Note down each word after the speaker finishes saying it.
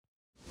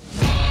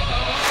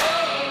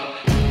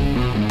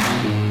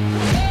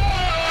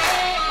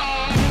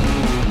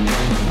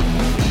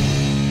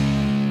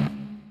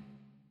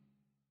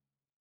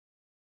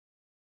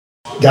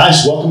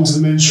Guys, welcome to the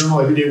Men's Journal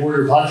Everyday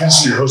Warrior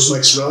Podcast. I'm your host,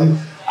 Mike Sorelli.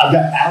 I've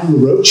got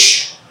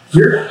LaRoche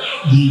here,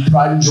 the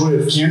pride and joy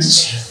of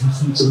Kansas.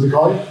 That's what they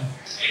call you?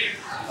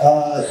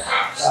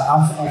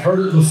 I've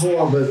heard it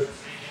before, but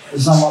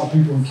there's not a lot of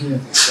people in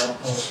Kansas, so I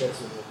don't know if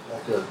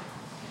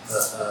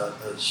that's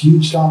a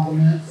huge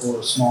compliment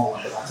or a small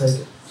one, but I'll take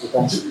it.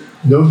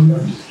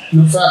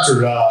 No factor.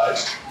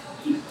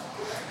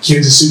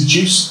 Kansas City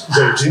Chiefs? Is that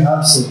your team?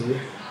 Absolutely.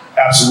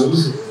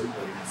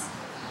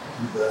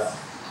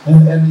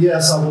 And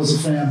yes, I was a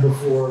fan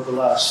before the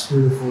last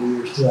 3 or 4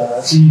 years too. I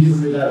see you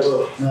giving me that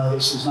look. No,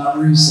 this was not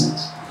recent.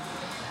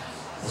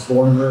 I was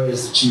born and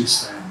raised a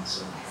Chiefs fan.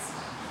 So.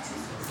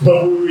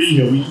 But we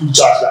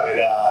talked about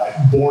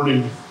it. Born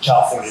in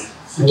California.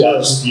 Your dad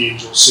was the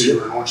Angels, so you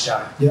were in Orange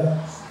County. Yep.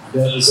 My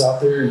dad was out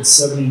there in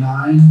 '79.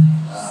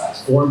 I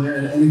was born there,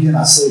 and again,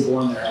 I say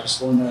born there. I was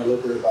born there. I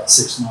lived there about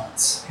 6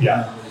 months.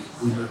 Yeah. And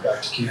we moved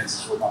back to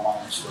Kansas where my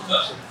mom was from.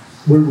 So.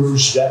 Where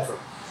was your dad from?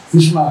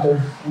 He's from out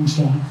there, Orange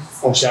County.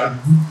 Orange County?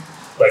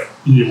 But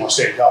you didn't want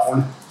to stay in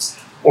California?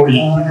 Or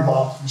your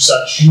mom,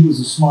 such? He was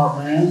a smart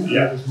man.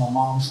 Yeah. That was my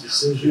mom's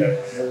decision.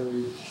 Yeah.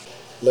 We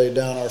laid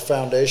down our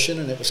foundation,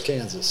 and it was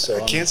Kansas.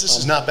 So Kansas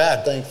is not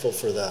bad. Thankful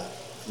for that.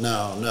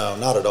 No,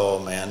 not at all,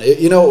 man.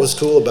 What was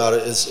cool about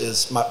it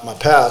is my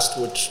past,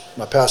 which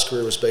my past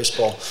career was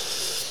baseball,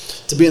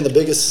 to be in the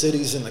biggest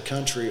cities in the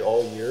country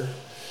all year,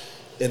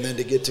 and then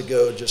to get to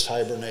go just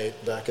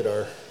hibernate back at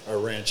our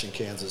ranch in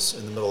Kansas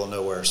in the middle of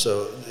nowhere.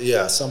 So,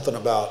 yeah, something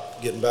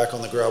about getting back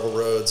on the gravel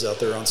roads out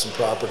there on some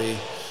property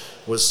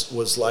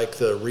was like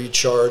the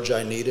recharge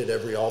I needed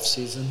every off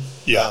season.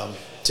 Yeah.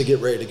 To get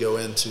ready to go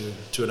into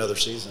another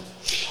season.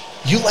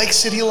 You like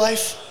city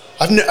life?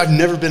 I've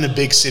never been a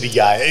big city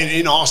guy.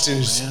 In Austin,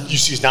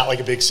 UC is not like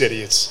a big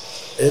city.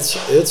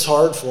 It's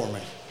hard for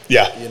me.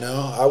 Yeah.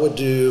 I would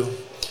do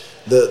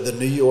the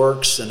New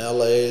Yorks and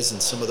LAs,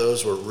 and some of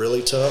those were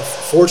really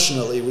tough.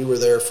 Fortunately, we were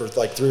there for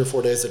like 3 or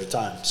 4 days at a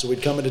time. So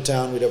we'd come into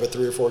town, we'd have a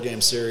 3 or 4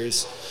 game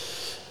series,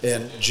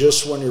 and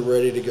just when you're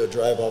ready to go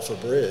drive off a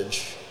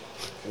bridge,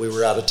 we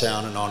were out of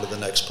town and on to the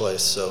next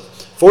place. So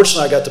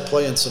fortunately, I got to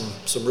play in some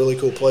really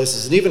cool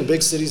places, and even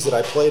big cities that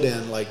I played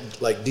in, like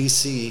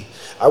DC,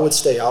 I would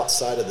stay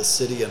outside of the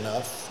city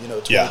enough,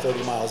 20,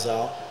 30 miles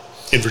out.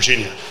 In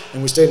Virginia.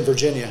 And we stayed in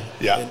Virginia.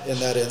 Yeah. In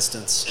that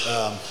instance.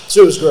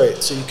 So it was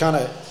great. So you kind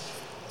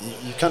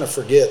of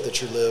forget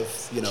that you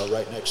live,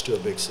 right next to a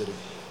big city.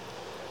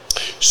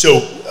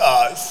 So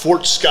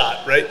Fort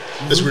Scott, right?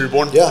 Mm-hmm. That's where you were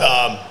born?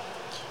 Yeah.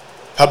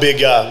 How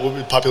big, what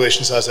was the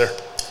population size there?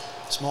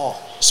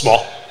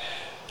 Small.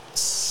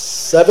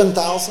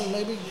 7,000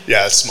 maybe?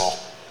 Yeah, that's small.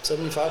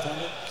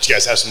 7,500. Did you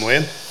guys have some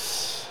land?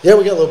 Yeah,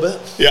 we got a little bit.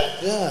 Yeah.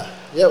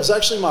 Yeah, it was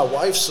actually my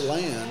wife's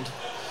land.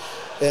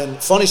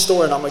 And funny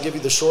story, and I'm going to give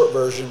you the short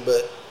version,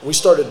 but we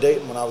started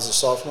dating when I was a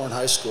sophomore in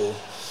high school,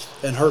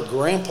 and her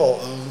grandpa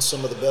owned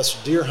some of the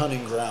best deer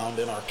hunting ground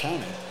in our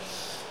county,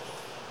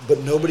 but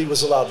nobody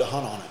was allowed to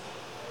hunt on it.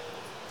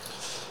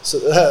 So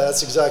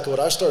that's exactly what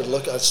I started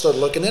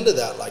looking into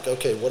that. Like,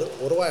 okay,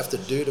 what do I have to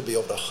do to be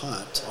able to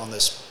hunt on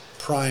this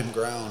prime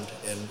ground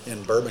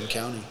in Bourbon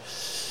County?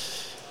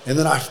 And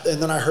then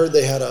I heard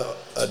they had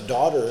a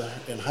daughter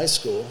in high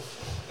school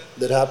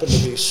that happened to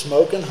be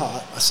smoking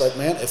hot. I was like,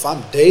 man, if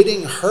I'm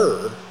dating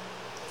her,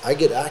 I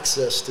get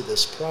access to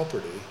this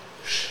property.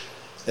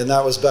 And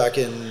that was back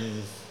in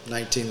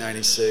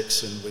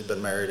 1996, and we've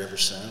been married ever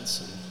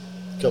since, and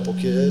a couple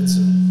kids.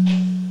 And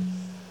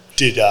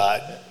Did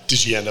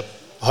you end up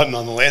hunting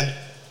on the land?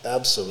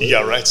 Absolutely. You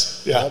got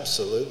rights? Yeah.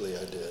 Absolutely,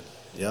 I did.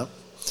 Yep.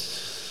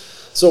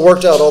 So it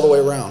worked out all the way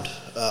around.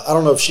 I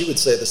don't know if she would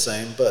say the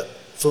same, but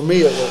for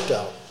me, it worked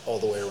out all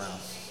the way around.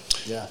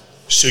 Yeah.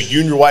 So you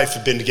and your wife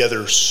have been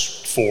together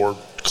for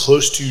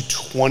close to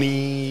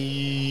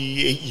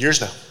 28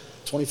 years now.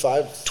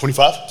 25.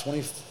 25?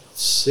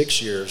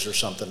 26 years or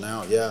something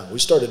now, yeah. We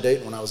started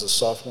dating when I was a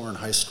sophomore in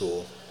high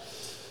school.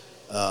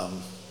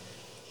 And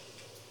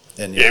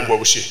yeah, what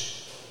was she?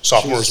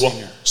 Sophomore as well?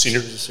 Senior? She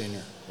was a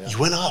senior. Yeah. You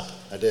went up.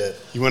 I did.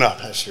 You went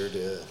up. I sure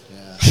did,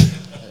 yeah.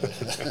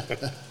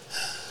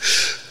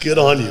 Good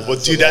on you. Well,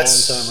 dude,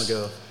 that's a long time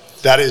ago.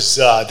 That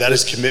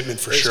is commitment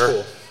for sure.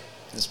 Cool.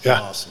 It's been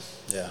awesome.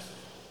 Yeah.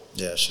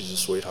 Yeah, she's a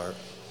sweetheart.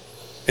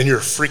 And you're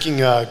a freaking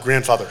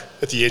grandfather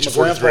at the age of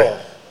 43.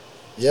 Grandpa.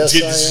 Yes,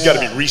 this has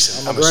got to be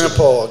recent. I'm a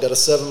grandpa. I got a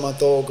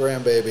 7-month-old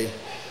grandbaby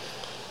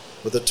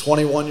with a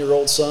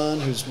 21-year-old son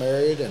who's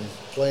married and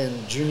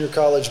playing junior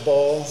college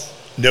ball.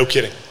 No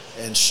kidding.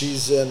 And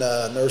she's in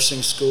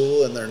nursing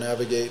school, and they're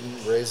navigating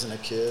raising a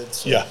kid.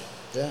 So, yeah.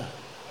 Yeah.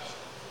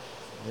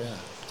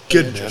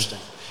 Good, interesting.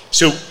 Man.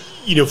 So,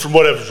 from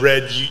what I've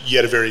read, you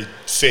had a very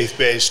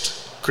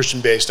faith-based,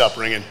 Christian-based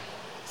upbringing.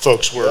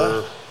 Folks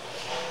were...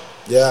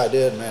 Yeah, I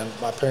did, man.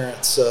 My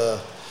parents,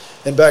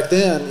 and back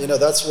then,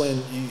 that's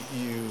when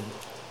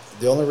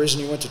the only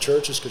reason you went to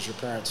church is because your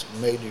parents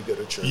made you go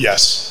to church.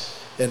 Yes.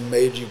 And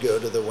made you go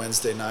to the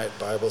Wednesday night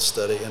Bible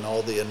study and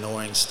all the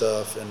annoying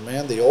stuff. And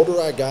man, the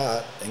older I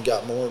got and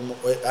got more and more,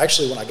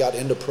 actually when I got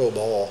into pro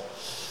ball,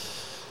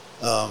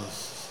 I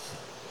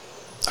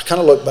kind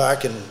of look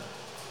back and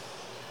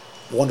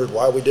wondered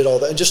why we did all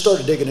that, and just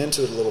started digging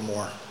into it a little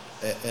more,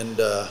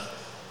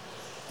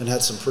 and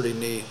had some pretty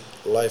neat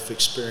life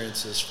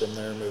experiences from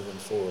there moving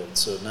forward.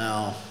 So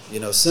now,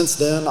 since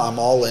then, I'm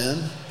all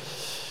in.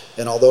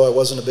 And although I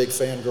wasn't a big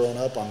fan growing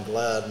up, I'm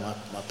glad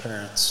my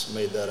parents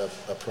made that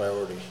a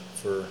priority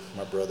for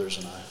my brothers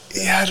and I.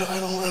 Yeah, I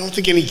don't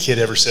think any kid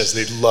ever says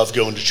they love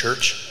going to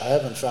church. I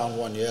haven't found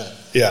one yet.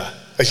 Yeah.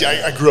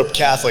 I grew up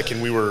Catholic,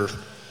 and we were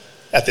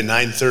at the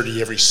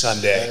 9:30 every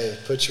Sunday. Hey,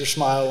 put your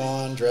smile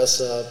on,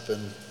 dress up,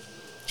 and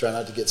try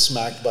not to get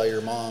smacked by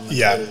your mom in the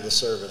middle of the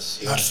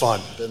service. Not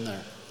fun. Been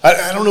there.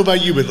 I don't know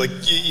about you, but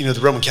the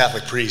Roman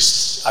Catholic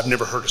priests, I've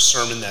never heard a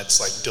sermon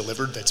that's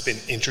delivered that's been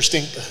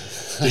interesting.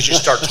 They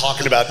just start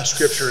talking about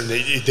scripture, and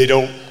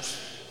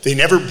they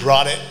never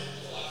brought it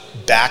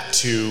back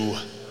to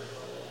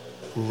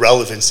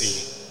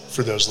relevancy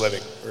for those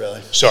living.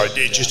 Really? So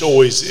it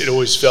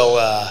always fell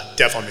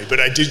deaf on me.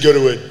 But I did go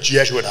to a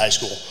Jesuit high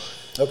school.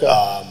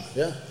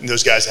 Okay. And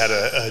those guys had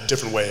a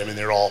different way. I mean,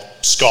 they're all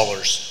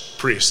scholars,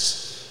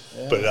 priests,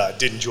 but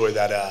did enjoy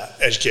that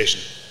education.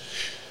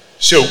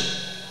 So,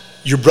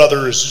 your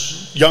brother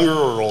is younger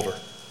or older?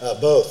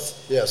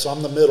 Both. Yeah, so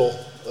I'm the middle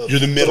of You're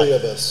the middle. three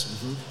of us.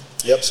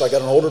 Mm-hmm. Yep, so I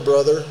got an older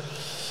brother.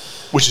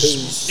 Which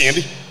is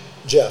Andy?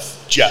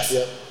 Jeff.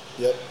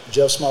 Yep.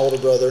 Jeff's my older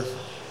brother.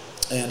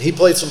 And he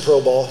played some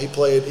pro ball. He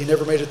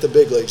never made it to the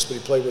big leagues, but he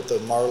played with the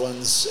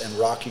Marlins and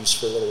Rockies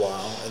for a little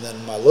while. And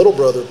then my little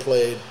brother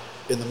played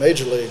in the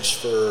major leagues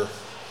for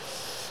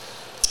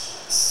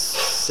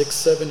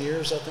 6-7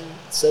 years, I think.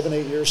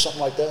 7-8 years,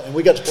 something like that. And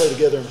we got to play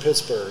together in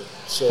Pittsburgh.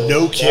 So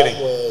no kidding.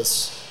 That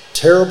was a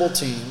terrible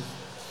team.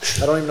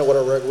 I don't even know what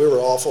our record. We were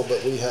awful,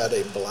 but we had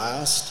a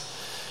blast.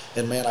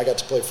 And man, I got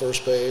to play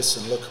first base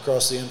and look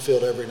across the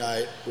infield every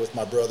night with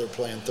my brother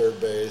playing third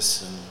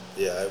base. And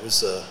yeah, that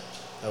was a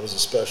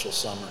special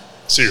summer.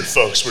 So your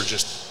folks were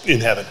just in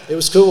heaven. It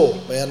was cool,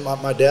 man.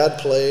 My dad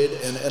played,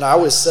 and I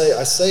always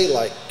say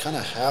like kind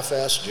of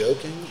half-assed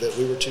joking that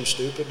we were too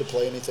stupid to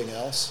play anything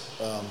else,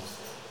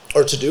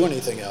 or to do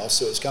anything else.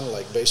 So it was kind of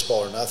like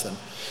baseball or nothing.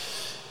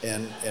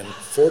 And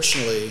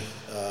fortunately,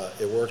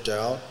 it worked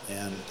out,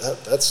 and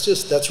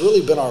that's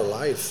really been our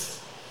life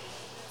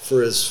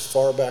for as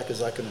far back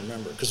as I can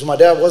remember. Because when my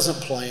dad wasn't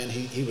playing,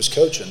 he was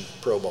coaching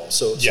pro ball.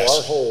 So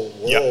our whole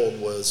world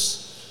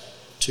was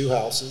 2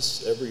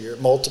 houses every year,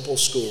 multiple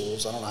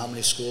schools. I don't know how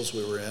many schools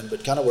we were in,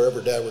 but kind of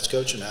wherever Dad was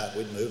coaching at,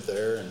 we'd move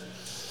there and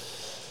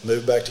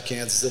move back to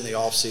Kansas in the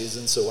off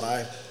season. So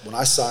when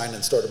I signed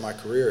and started my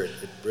career,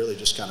 it really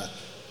just kind of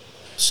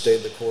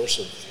stayed the course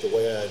of the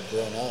way I had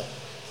grown up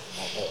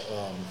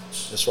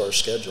as far as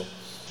schedule.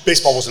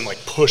 Baseball wasn't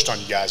pushed on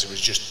you guys.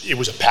 It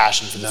was a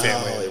passion for the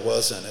family. No, it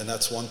wasn't. And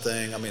that's one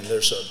thing. I mean,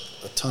 there's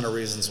a ton of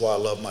reasons why I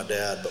love my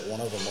dad, but one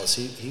of them was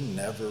he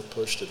never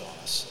pushed it on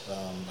us.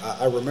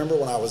 I remember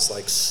when I was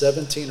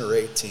 17 or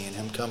 18,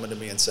 him coming to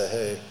me and say,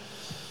 "Hey,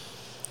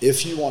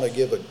 if you want to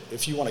give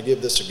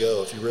this a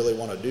go, if you really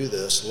want to do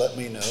this, let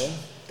me know,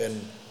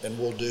 and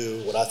we'll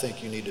do what I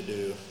think you need to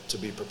do to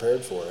be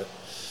prepared for it."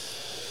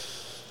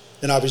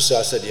 And obviously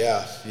I said,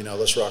 yeah,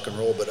 let's rock and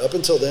roll. But up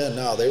until then,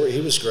 no,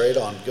 he was great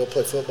on go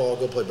play football,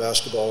 go play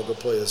basketball, go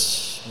play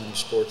as many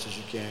sports as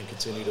you can,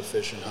 continue to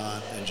fish and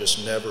hunt, and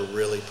just never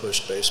really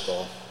pushed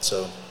baseball.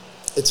 So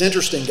it's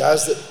interesting,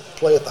 guys that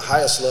play at the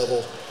highest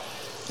level,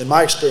 in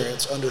my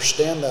experience,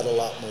 understand that a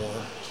lot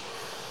more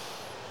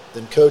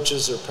than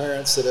coaches or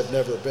parents that have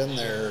never been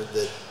there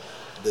that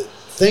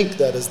think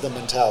that is the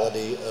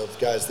mentality of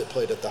guys that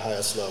played at the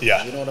highest level.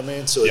 Yeah. You know what I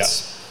mean? So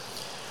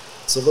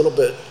it's a little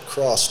bit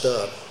crossed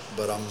up.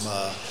 But I'm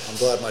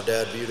glad my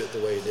dad viewed it the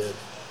way he did.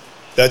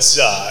 That's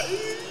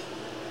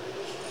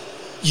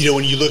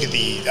when you look at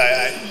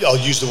I'll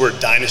use the word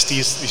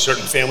dynasties, these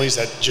certain families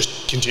that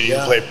just continue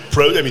to play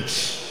pro. I mean,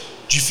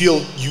 do you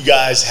feel you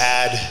guys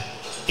had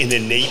an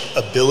innate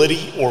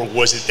ability, or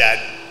was it that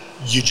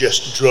you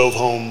just drove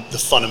home the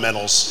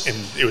fundamentals and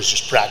it was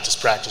just practice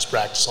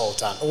all the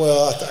time?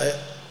 Well,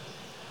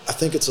 I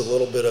think it's a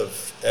little bit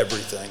of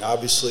everything.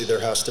 Obviously, there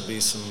has to be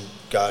some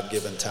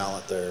God-given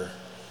talent there.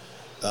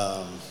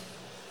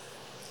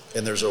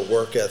 And there's a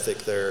work ethic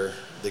there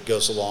that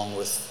goes along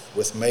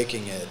with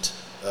making it.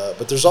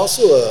 But there's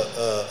also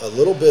a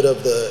little bit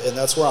of and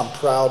that's where I'm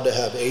proud to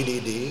have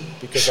ADD,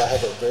 because I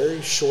have a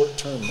very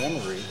short-term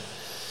memory.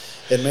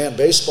 And man,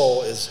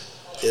 baseball is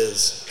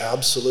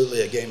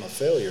absolutely a game of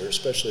failure,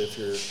 especially if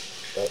you're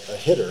a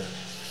hitter.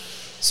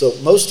 So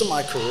most of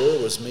my career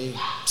was me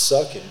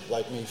sucking,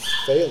 me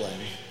failing.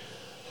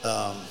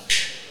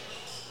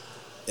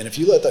 And if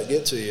you let that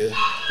get to you,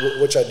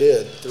 which I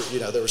did,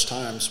 there was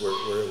times where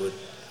it would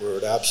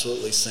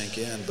absolutely sink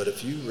in. But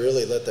if you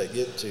really let that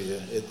get to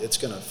you, it's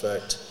going to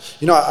affect.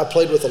 I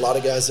played with a lot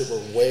of guys that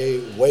were way,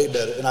 way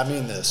better, and I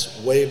mean this,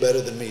 way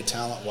better than me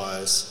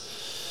talent-wise,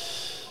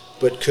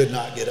 but could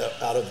not get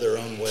out of their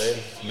own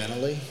way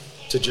mentally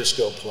to just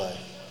go play,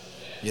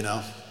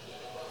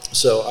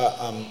 So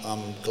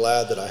I'm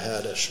glad that I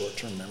had a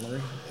short-term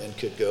memory and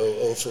could go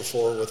 0 for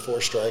 4 with 4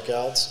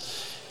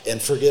 strikeouts and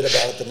forget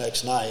about it the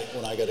next night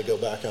when I got to go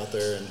back out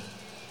there and,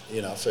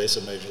 face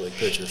a major league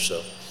pitcher.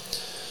 So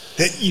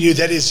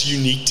That is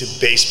unique to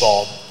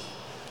baseball.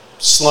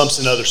 Slumps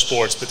in other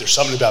sports, but there's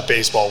something about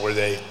baseball where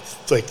they,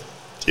 like,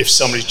 if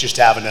somebody's just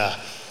having a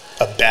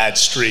bad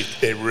streak,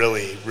 they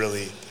really,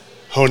 really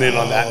hone in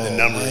on that in the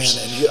numbers.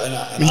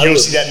 Man, you don't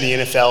see that in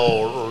the NFL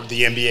or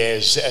the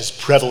NBA as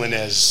prevalent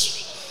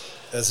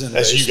as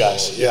you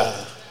guys. Yeah.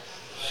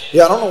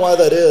 Yeah, I don't know why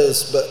that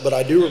is, but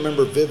I do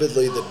remember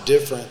vividly the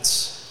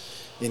difference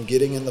in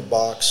getting in the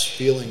box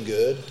feeling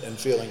good and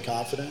feeling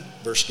confident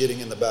versus getting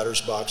in the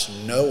batter's box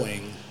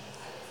knowing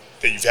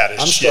that you've had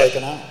a I'm shit.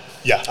 striking out.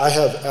 Yeah. I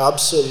have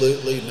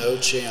absolutely no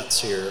chance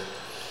here.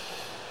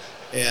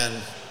 And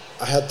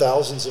I had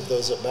thousands of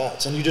those at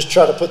bats. And you just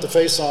try to put the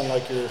face on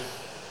like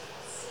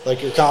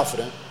you're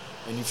confident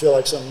and you feel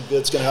like something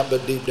good's going to happen,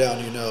 but deep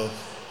down you know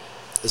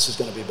this is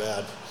going to be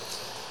bad.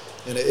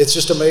 And it's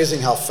just amazing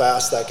how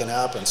fast that can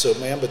happen. So,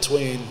 man,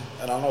 and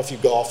I don't know if you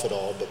golf at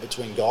all, but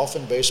between golf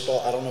and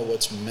baseball, I don't know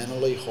what's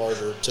mentally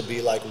harder to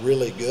be, like,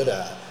 really good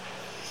at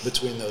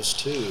between those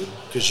two,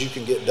 because you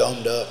can get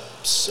domed up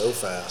so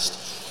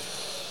fast.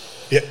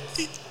 Yeah,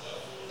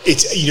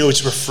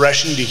 it's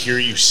refreshing to hear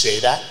you say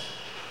that,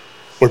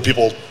 where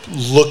people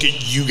look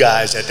at you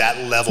guys at that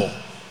level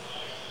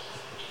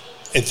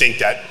and think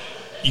that,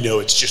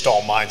 it's just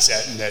all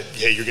mindset and that,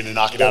 hey, you're going to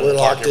knock it out of the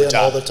park every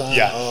time. All the time.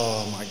 Yeah.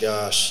 Oh, my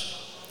gosh.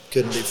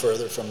 Couldn't be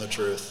further from the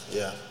truth.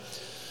 Yeah.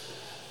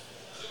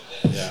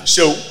 Yeah.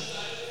 So,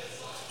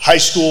 high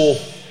school,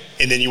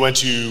 and then you went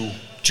to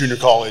junior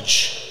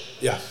college.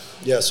 Yeah.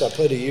 Yeah, so I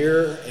played a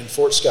year in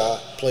Fort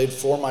Scott, played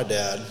for my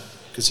dad,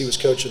 because he was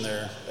coaching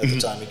there at the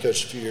time. He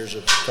coached a few years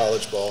of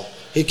college ball.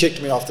 He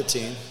kicked me off the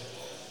team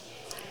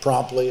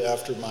promptly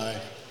after my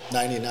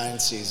 99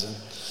 season,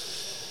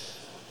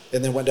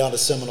 and then went down to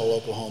Seminole,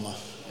 Oklahoma,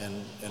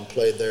 and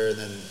played there, and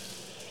then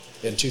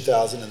in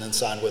 2000, and then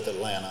signed with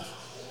Atlanta.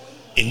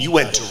 And you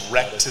went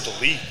direct to the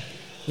league?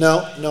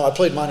 No, I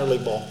played minor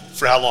league ball.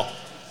 For how long?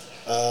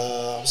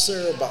 I was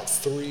there about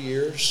 3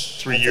 years.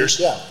 3 years?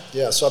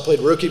 Yeah. So I played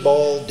rookie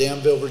ball,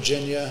 Danville,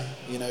 Virginia.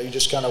 You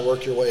just kind of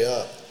work your way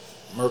up.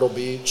 Myrtle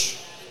Beach,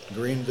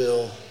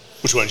 Greenville.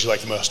 Which one did you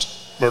like the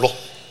most? Myrtle?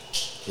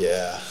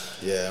 Yeah.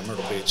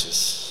 Myrtle Beach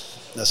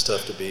that's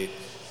tough to beat.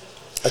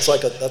 That's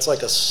like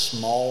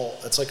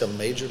a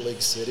major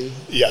league city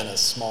in a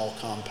small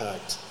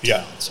compact.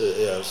 Yeah. So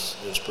yeah, it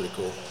was pretty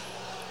cool.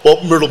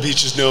 Well, Myrtle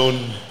Beach is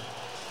known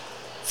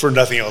for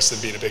nothing else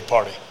than being a big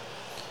party.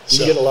 You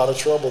can get a lot of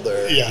trouble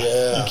there.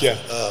 Yeah. You can.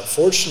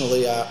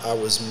 Fortunately, I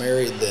was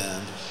married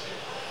then,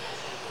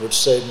 which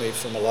saved me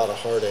from a lot of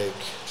heartache.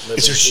 So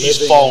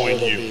she's following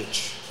you.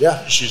 Beach.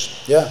 Yeah.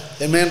 Yeah.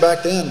 And man,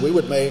 back then we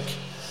would make,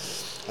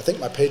 I think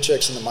my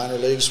paychecks in the minor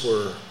leagues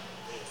were,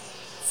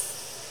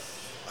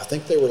 I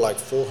think they were like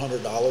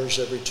 $400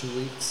 every 2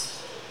 weeks.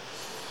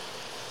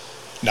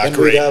 Not and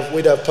great.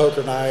 We'd have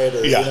poker night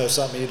or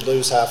something. You'd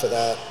lose half of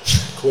that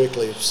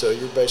quickly. So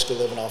you're basically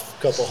living off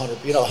a couple hundred.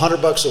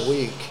 $100 a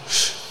week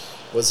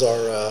was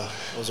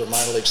our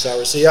minor league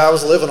salary. So yeah, I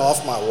was living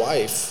off my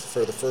wife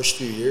for the first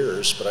few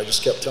years, but I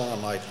just kept telling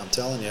her, I'm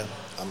telling you,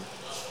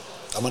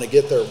 I'm going to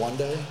get there one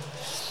day,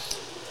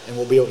 and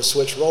we'll be able to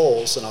switch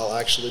roles, and I'll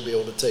actually be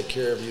able to take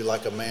care of you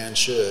like a man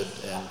should.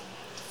 And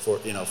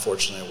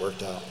fortunately, it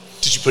worked out.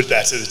 Did you put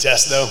that to the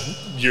test though?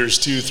 Years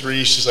 2,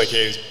 3, she's like,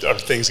 hey, are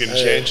things going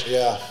to change?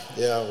 Yeah.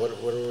 What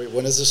are we?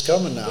 When is this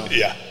coming now?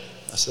 Yeah.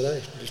 I said,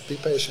 hey, just be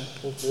patient.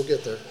 We'll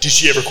get there. Did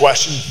she ever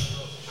question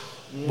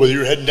whether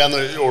you're heading down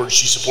there, or did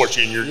she support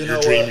you in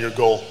your dream, your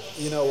goal?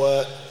 You know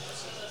what?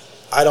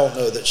 I don't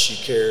know that she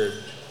cared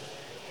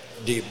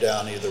deep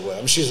down either way. I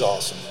mean, she's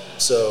awesome.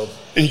 So,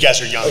 and you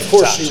guys are young. Of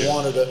course, she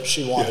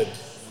wanted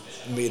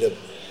me to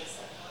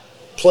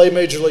play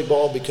Major League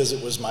Ball because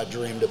it was my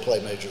dream to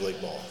play Major League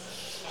Ball.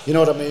 You know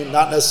what I mean?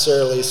 Not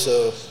necessarily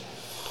so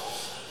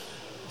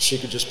she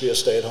could just be a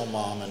stay-at-home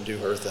mom and do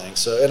her thing.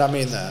 So, and I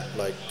mean that.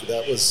 Like,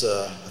 that was,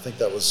 I think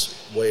that was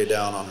way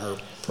down on her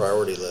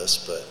priority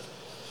list. But,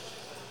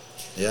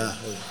 yeah,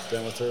 we've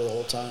been with her the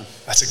whole time.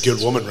 That's a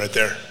good woman right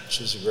there.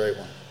 She's a great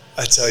one.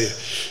 I tell you.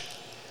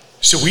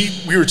 So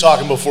we were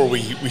talking before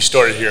we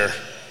started here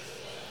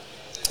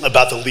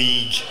about the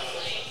league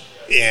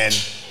and,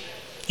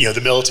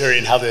 the military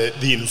and how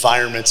the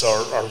environments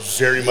are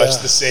very much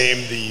the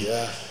same.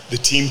 The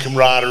team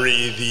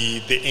camaraderie,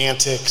 the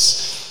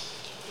antics.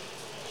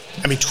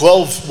 I mean,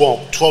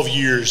 12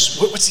 years.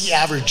 What's the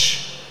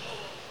average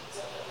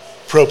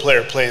pro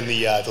player playing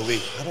the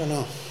league? I don't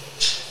know.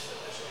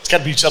 It's got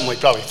to be something like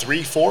probably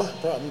 3, 4?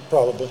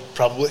 Probably.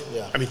 Probably?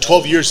 Yeah. I mean,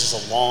 12 years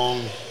is a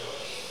long,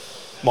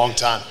 long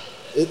time.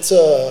 It's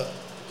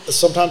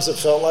sometimes it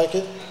felt like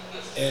it,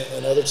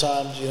 and other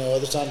times,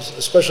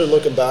 especially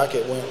looking back,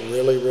 it went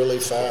really, really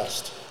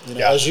fast.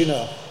 As you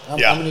know. How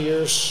many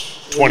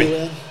years 20. were you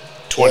in?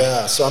 20.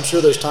 Yeah, so I'm sure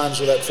there's times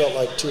where that felt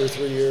like 2 or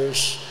 3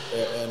 years,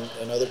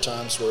 and other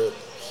times where it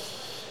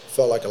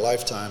felt like a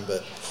lifetime.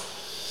 But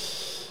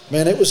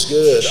man, it was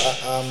good.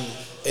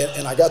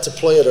 And I got to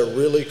play at a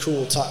really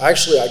cool time.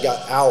 Actually, I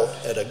got out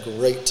at a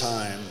great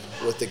time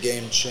with the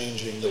game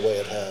changing the way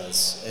it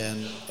has.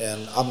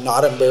 And I'm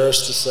not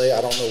embarrassed to say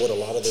I don't know what a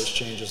lot of those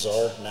changes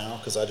are now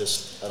because I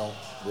don't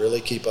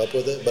really keep up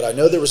with it. But I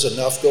know there was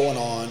enough going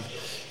on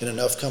and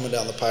enough coming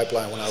down the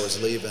pipeline when I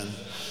was leaving.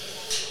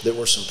 There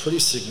were some pretty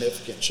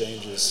significant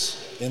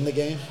changes in the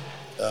game.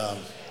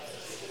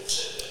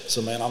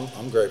 So man,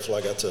 I'm grateful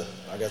I got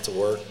to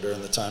work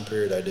during the time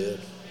period I did.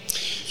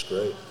 It's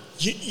great.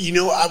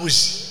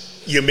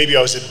 Maybe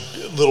I was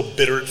a little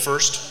bitter at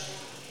first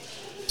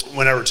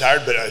when I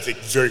retired, but I think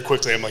very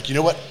quickly I'm like, you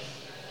know what?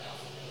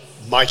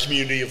 My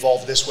community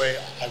evolved this way.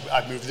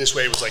 I moved this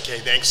way. It was like, hey,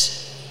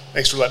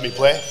 thanks for letting me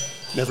play.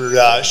 Never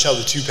shall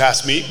the two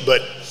pass meet.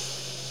 But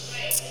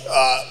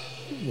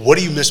what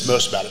do you miss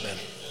most about it, man?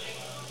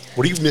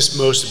 What do you miss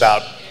most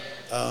about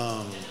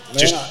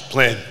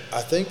playing?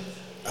 I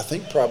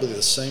think probably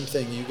the same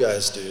thing you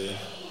guys do,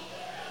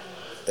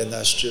 and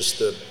that's just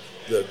the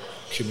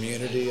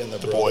community and the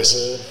brotherhood.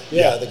 Boys.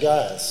 Yeah, the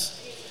guys.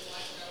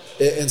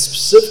 And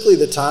specifically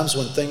the times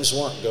when things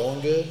weren't going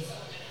good,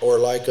 or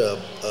like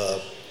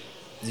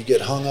you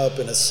get hung up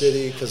in a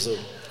city because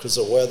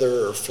of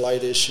weather or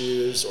flight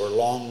issues or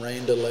long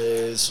rain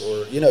delays,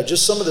 or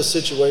just some of the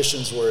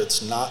situations where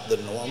it's not the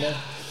normal,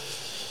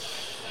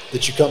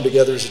 that you come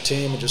together as a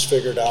team and just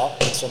figure it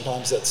out. And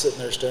sometimes that's sitting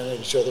there staring at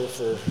each other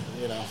for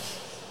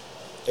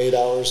 8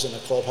 hours in a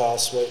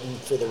clubhouse waiting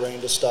for the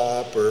rain to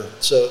stop, or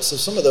so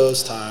some of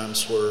those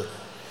times were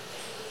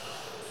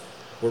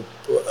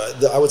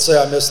I would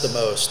say I miss the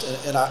most,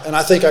 and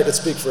I think I could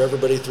speak for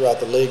everybody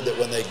throughout the league that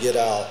when they get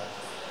out,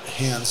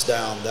 hands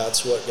down,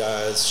 that's what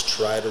guys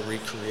try to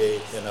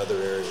recreate in other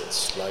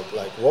areas. Like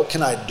what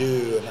can I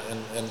do?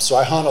 And so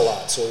I hunt a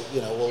lot. So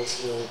we'll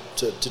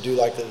to do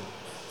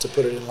to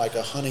put it in like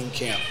a hunting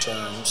camp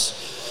terms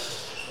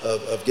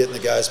of getting the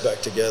guys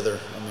back together.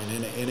 I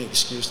mean, any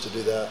excuse to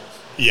do that.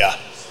 Yeah.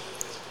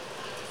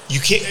 You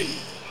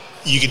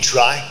can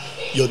try.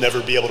 You'll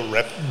never be able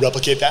to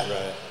replicate that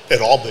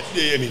at all. But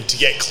I mean, to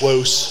get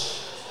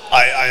close,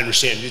 I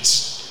understand.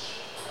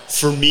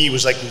 For me, it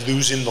was like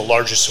losing the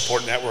largest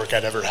support network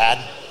I'd ever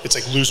had. It's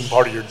like losing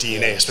part of your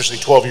DNA, especially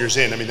 12 years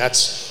in. I mean,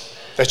 that's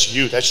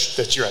you.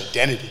 That's your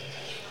identity.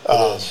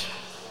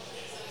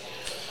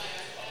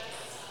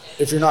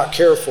 If you're not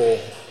careful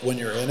when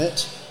you're in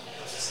it,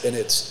 and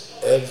it's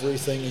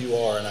everything you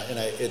are, and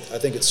I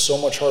think it's so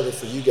much harder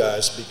for you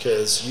guys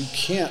because you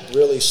can't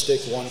really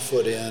stick one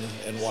foot in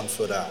and one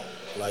foot out.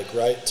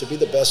 To be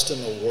the best in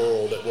the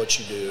world at what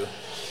you do,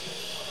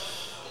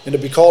 and to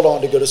be called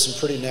on to go to some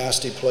pretty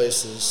nasty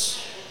places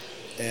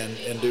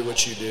and do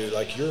what you do,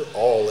 you're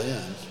all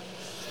in.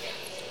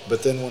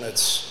 But then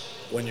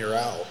when you're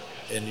out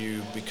and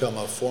you become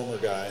a former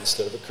guy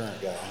instead of a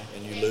current guy,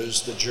 and you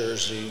lose the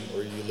jersey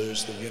or you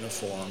lose the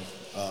uniform,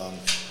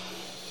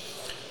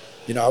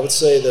 I would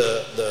say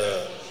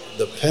the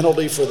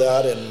penalty for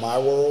that in my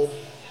world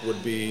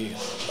would be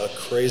a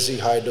crazy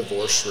high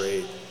divorce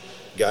rate,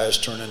 guys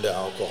turn into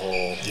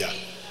alcohol. Yeah.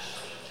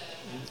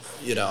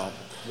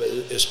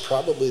 Is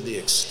probably the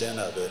extent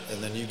of it.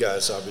 And then you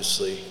guys,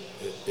 obviously,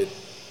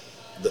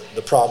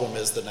 the problem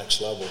is the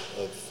next level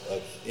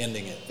of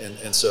ending it.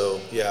 And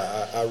so,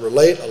 yeah, I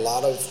relate a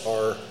lot of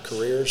our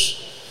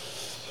careers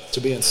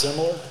to being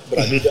similar, but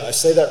I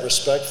say that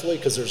respectfully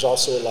because there's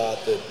also a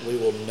lot that we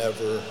will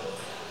never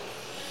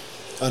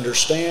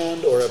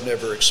understand or have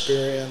never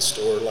experienced,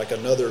 or like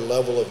another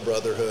level of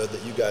brotherhood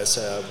that you guys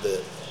have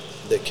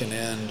that can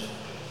end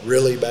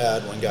really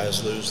bad when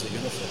guys lose the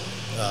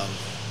uniform.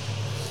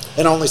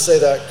 And I only say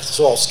that,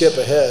 so I'll skip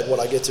ahead. What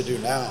I get to do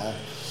now,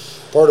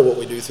 part of what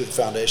we do through the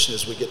foundation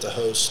is we get to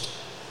host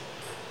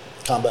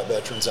combat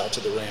veterans out to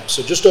the ranch.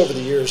 So just over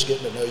the years,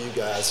 getting to know you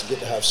guys and get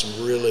to have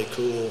some really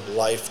cool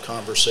life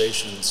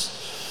conversations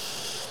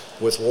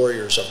with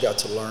warriors, I've got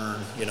to learn,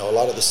 a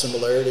lot of the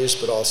similarities,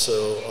 but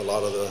also a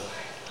lot of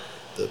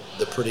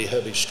the pretty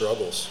heavy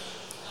struggles.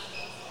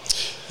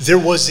 There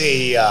was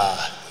this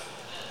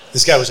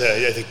guy was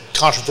I think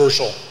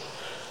controversial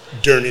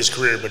during his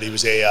career, but he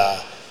was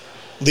a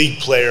league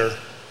player,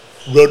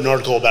 wrote an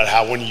article about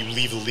how when you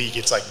leave the league,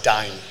 it's like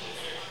dying.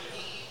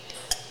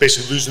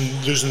 Basically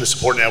losing the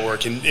support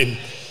network. And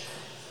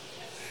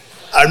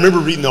I remember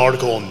reading the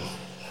article, and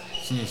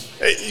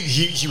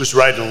he was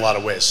right in a lot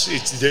of ways.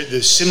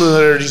 The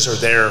similarities are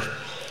there.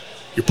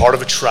 You're part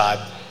of a tribe,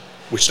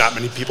 which not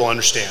many people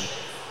understand.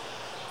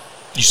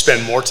 You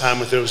spend more time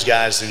with those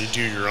guys than you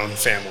do your own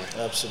family.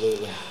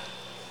 Absolutely.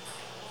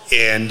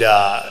 And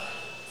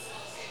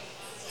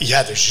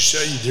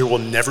there will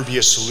never be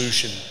a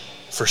solution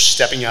for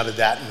stepping out of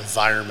that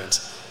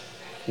environment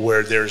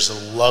where there's a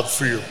love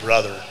for your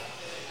brother.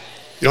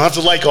 You don't have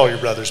to like all your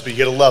brothers, but you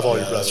got to love all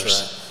your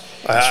brothers.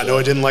 I know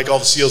I didn't like all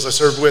the SEALs I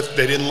served with.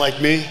 They didn't like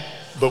me,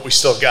 but we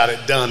still got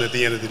it done at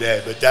the end of the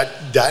day. But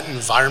that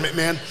environment,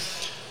 man,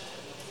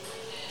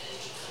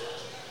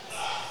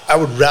 I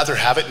would rather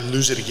have it and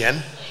lose it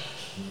again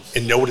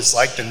and know what it's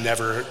like than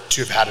never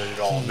to have had it at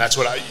all. And that's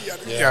what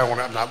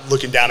I'm not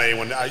looking down at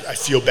anyone. I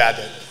feel bad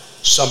that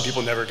some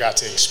people never got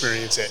to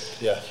experience it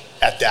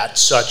at that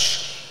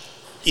such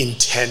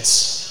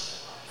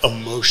intense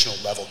emotional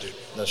level, dude.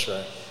 That's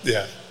right.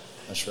 Yeah.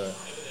 That's right.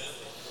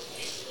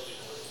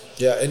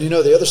 Yeah, and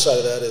the other side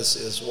of that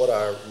is what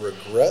I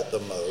regret the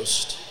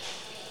most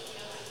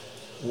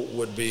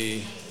would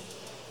be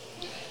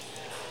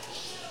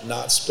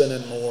not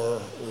spending more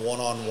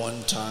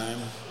one-on-one time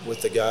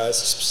with the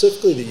guys,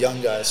 specifically the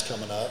young guys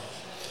coming up.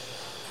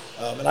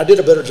 And I did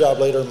a better job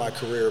later in my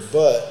career,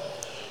 but,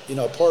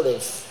 part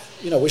of,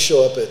 we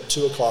show up at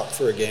 2 o'clock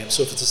for a game.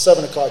 So if it's a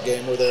 7 o'clock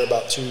game, we're there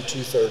about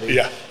 2:30.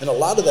 Yeah. And a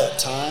lot of that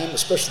time,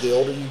 especially the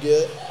older you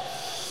get,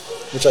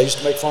 which I used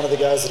to make fun of the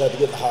guys that had to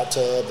get in the hot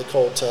tub, the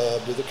cold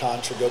tub, do the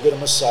contra, go get a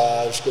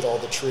massage, get all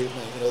the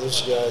treatment.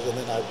 Those guys, and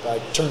then I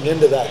turned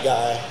into that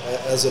guy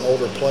as an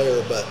older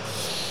player, but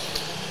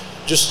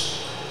just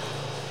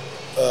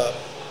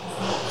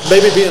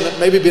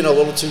maybe being a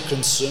little too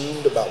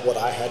consumed about what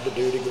I had to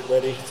do to get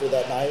ready for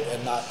that night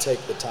and not take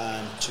the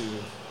time to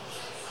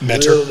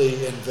mentor.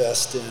 Really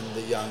invest in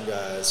the young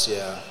guys.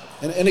 Yeah,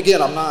 and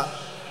again, I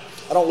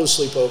don't lose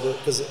sleep over it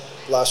because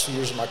the last few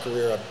years of my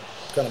career I've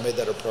kind of made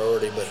that a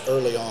priority, but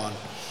early on,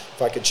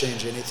 if I could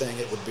change anything,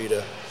 it would be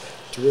to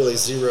really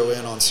zero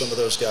in on some of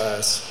those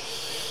guys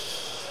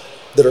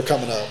that are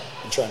coming up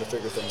and trying to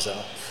figure things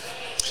out.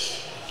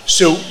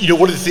 So,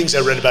 one of the things I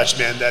read about you,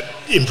 man, that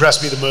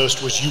impressed me the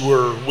most was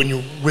when you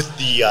were with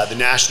the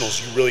Nationals,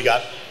 you really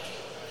got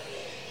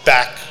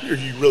back, or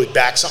you really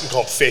backed something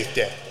called Faith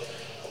Day.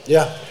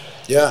 Yeah,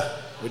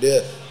 we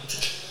did.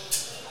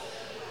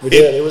 We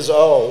did. It was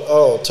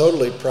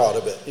totally proud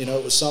of it. It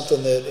was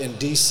something that in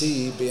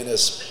D.C., being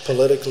as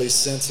politically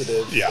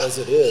sensitive as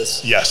it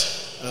is,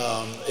 yes,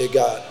 I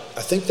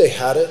think they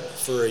had it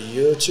for a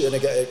year or two, and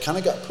it kind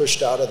of got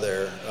pushed out of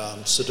there.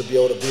 So to be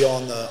able to be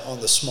on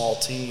the small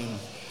team,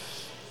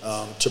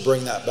 to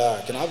bring that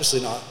back, and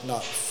obviously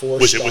not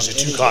forced. Was it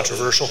too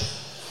controversial?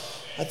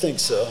 I think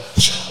so.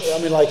 I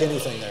mean, like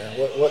anything there.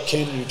 What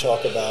can you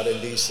talk about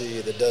in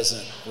D.C. that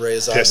doesn't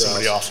raise eyebrows? Piss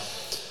somebody off.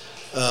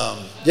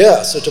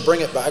 So to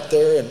bring it back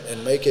there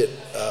and make it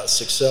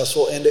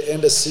successful, and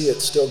to see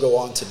it still go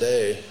on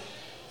today,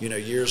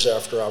 years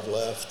after I've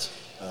left,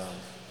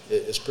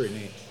 it's pretty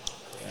neat.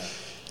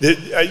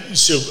 Yeah.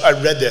 So I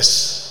read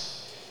this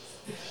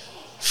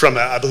from,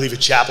 I believe, a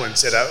chaplain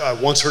said, I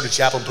once heard a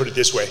chaplain put it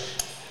this way: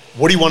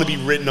 what do you want to be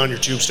written on your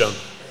tombstone?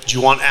 Do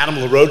you want Adam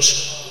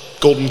LaRoche,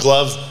 Golden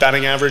Glove,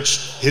 batting average,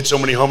 hit so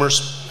many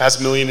homers, has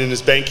 $1 million in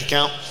his bank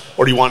account?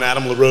 Or do you want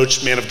Adam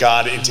LaRoche, man of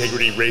God,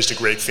 integrity, raised a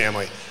great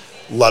family,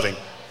 loving?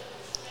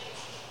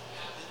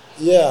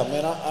 Yeah,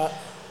 man, I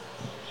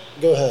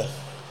go ahead.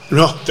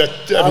 No,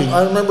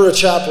 I remember a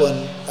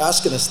chaplain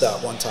asking us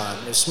that one time,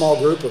 a small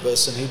group of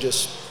us, and he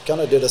just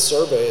kind of did a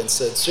survey and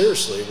said,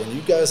 seriously, when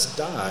you guys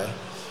die,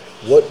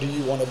 what do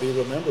you want to be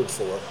remembered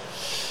for?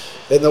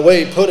 And the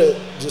way he put it,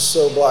 just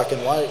so black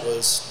and white,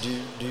 was, do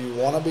you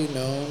want to be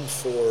known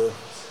for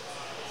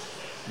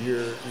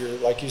your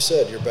like you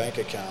said, your bank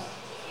account,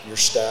 your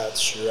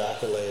stats, your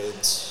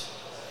accolades,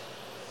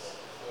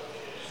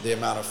 the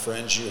amount of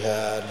friends you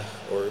had,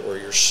 or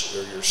your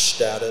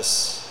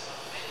status?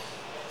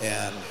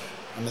 And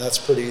I mean, that's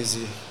pretty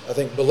easy. I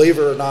think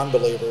believer or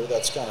non-believer,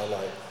 that's kind of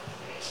like,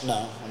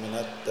 no, I mean,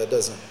 that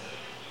doesn't,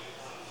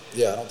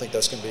 I don't think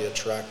that's going to be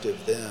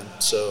attractive then.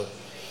 So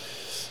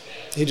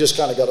he just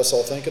kind of got us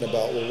all thinking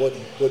about, well, what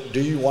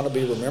do you want to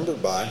be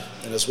remembered by?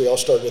 And as we all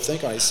started to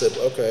think on it, he said,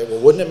 okay,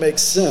 well, wouldn't it make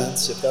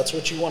sense if that's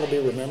what you want to be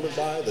remembered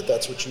by,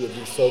 that's what you would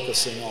be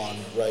focusing on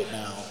right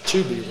now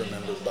to be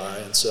remembered by?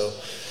 And so,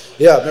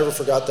 I've never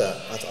forgot that.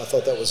 I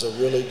thought that was a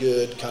really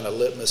good kind of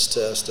litmus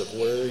test of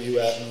where are you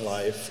at in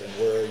life and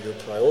where are your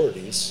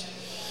priorities.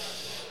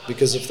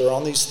 Because if they're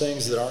on these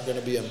things that aren't going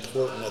to be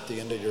important at the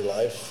end of your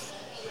life,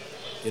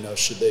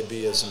 should they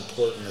be as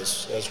important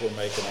as we're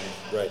making them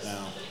right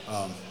now?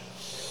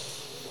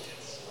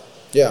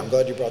 I'm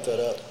glad you brought that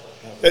up.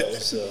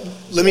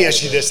 Let me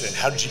ask you this then.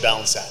 How did you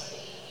balance that?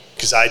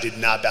 Because I did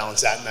not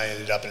balance that, and I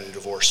ended up in a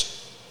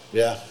divorce.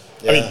 Yeah.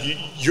 I mean,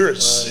 you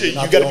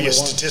got to be a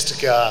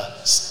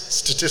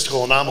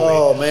statistical anomaly.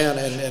 Oh man,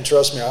 and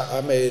trust me,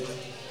 I made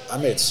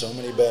so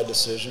many bad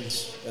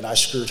decisions, and I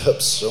screwed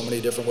up so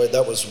many different ways.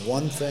 That was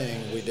one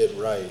thing we did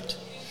right.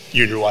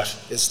 You and your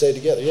wife? It stayed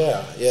together.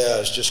 Yeah.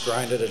 It's just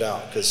grinded it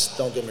out. Because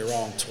don't get me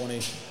wrong,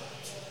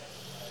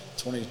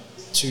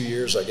 22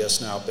 years, I guess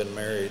now, I've been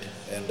married,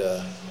 and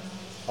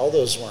all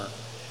those weren't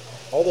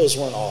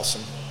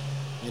awesome.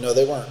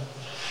 They weren't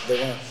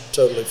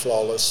totally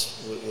flawless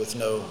with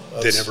no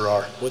ups, they never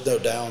are, with no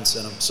downs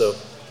in them. So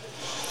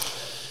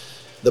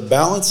the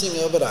balancing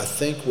of it, I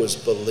think, was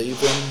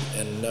believing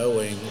and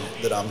knowing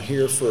that I'm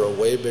here for a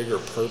way bigger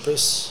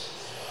purpose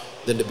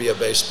than to be a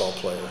baseball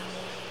player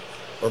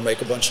or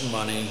make a bunch of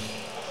money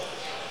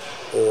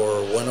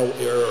or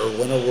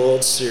win a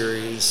World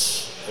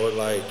Series or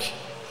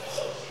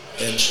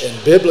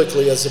and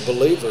biblically, as a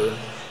believer,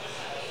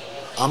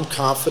 I'm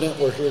confident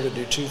we're here to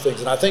do two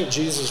things. And I think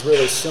Jesus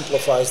really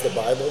simplifies the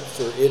Bible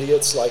for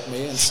idiots like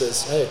me and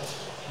says, hey,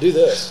 do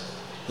this.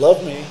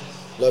 Love me,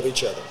 love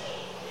each other.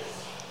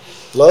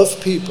 Love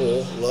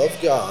people, love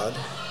God,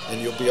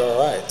 and you'll be all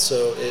right.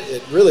 So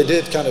it really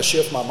did kind of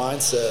shift my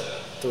mindset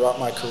throughout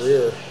my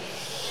career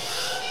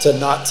to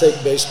not take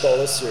baseball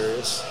as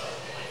serious,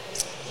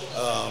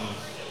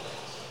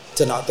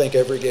 to not think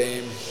every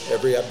game,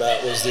 every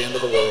at-bat was the end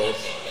of the world,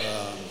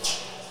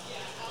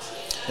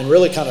 and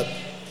really kind of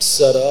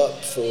set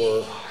up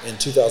for, in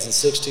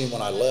 2016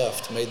 when I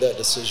left, made that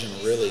decision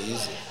really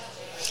easy.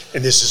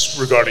 And this is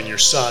regarding your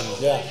son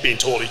Yeah. being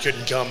told he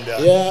couldn't come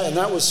down. Yeah, and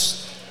that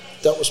was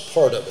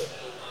part of it.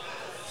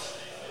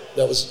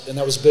 That was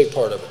a big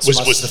part of it.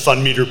 So Was the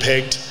fun meter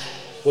pegged?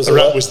 Was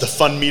the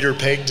fun meter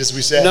pegged, as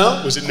we said?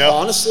 No. Was it no?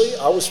 Honestly,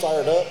 I was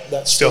fired up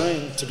that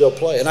spring to go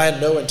play, and I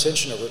had no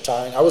intention of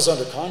retiring. I was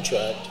under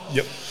contract.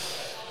 Yep.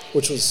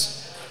 Which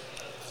was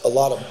a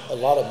lot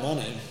of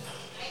money.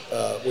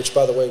 Which,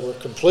 by the way, we're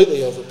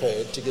completely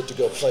overpaid to get to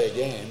go play a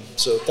game.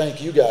 So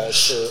thank you guys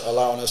for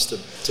allowing us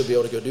to be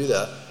able to go do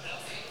that.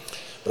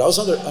 But I was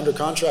under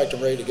contract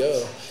and ready to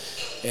go,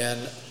 and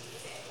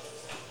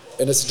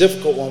it's a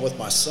difficult one with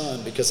my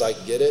son because I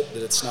get it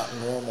that it's not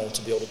normal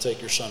to be able to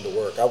take your son to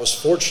work. I was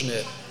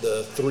fortunate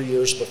the 3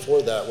 years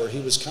before that where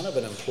he was kind of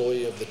an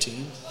employee of the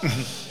team.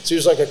 So he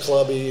was like a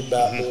clubby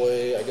bat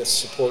boy, I guess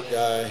support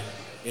guy.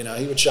 You know,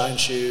 he would shine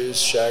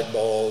shoes, shag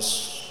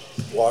balls,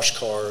 wash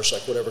cars,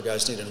 like whatever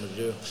guys needed him to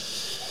do.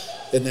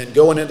 And then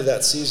going into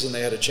that season,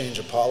 they had a change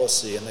of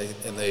policy, and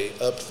they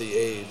upped the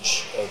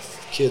age of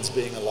kids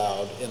being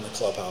allowed in the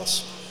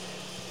clubhouse.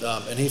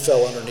 And he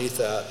fell underneath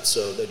that,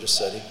 so they just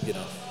said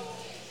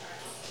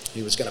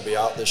he was going to be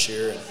out this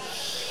year. And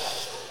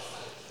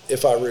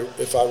if I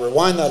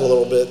rewind that a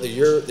little bit,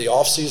 the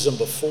off season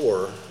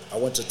before, I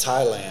went to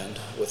Thailand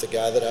with a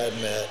guy that I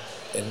had met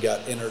and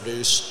got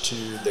introduced to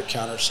the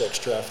counter-sex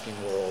trafficking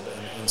world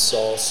and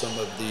saw some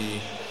of the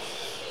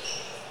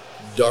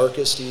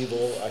darkest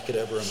evil I could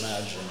ever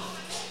imagine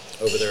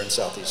over there in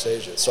Southeast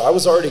Asia. So I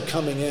was already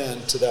coming in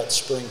to that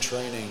spring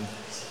training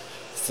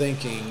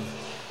thinking,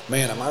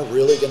 man, am I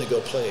really going to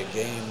go play a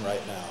game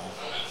right now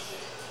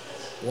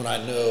when I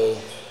know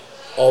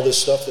all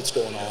this stuff that's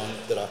going on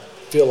that I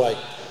feel like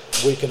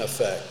we can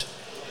affect?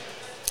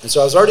 And so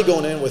I was already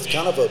going in with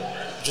kind of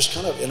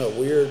in a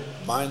weird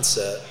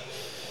mindset,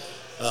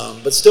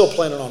 but still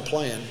planning on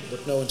playing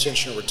with no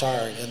intention of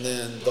retiring. And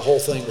then the whole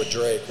thing with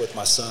Drake, with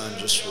my son,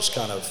 just was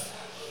kind of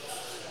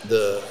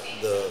that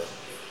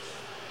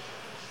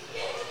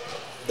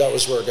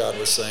was where God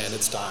was saying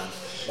it's time.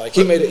 Like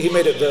he made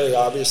it very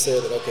obvious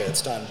there that okay,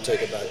 it's time to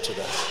take it back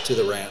to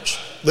the ranch.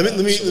 Let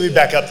me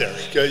back up there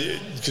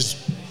because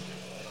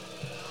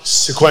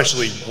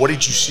sequentially, what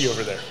did you see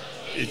over there?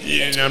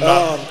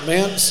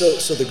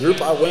 So the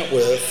group I went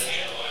with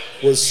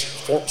was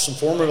some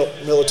former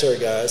military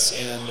guys,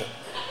 and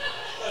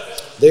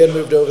they had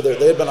moved over there.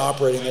 They had been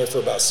operating there for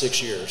about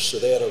 6 years, so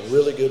they had a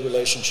really good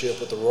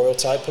relationship with the Royal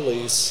Thai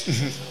Police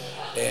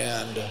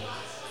and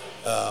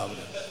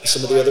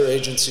some of the other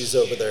agencies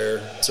over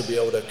there to be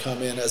able to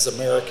come in as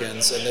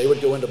Americans, and they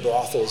would go into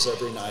brothels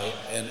every night.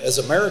 And as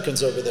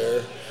Americans over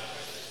there,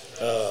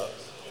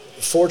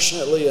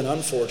 fortunately and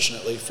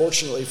unfortunately,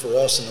 fortunately for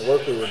us in the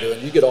work we were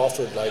doing, you get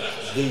offered like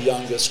the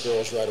youngest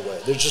girls right away.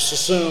 They just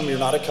assume you're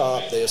not a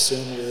cop. They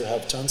assume you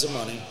have tons of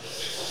money,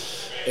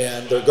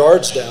 and their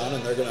guard's down,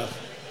 and they're gonna,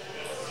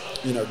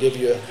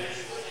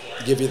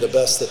 give you the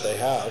best that they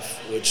have,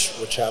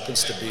 which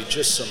happens to be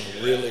just some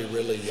really,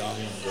 really young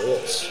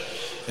girls.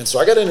 And so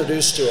I got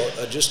introduced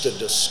to just a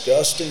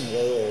disgusting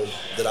world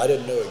that I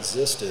didn't know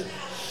existed.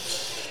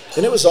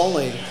 And it was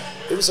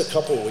a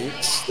couple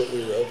weeks that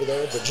we were over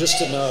there, but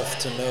just enough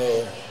to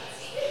know,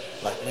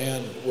 like,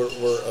 man,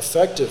 we're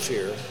effective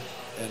here,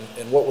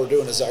 and what we're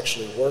doing is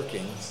actually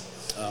working,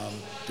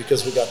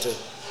 because we got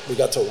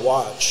to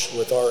watch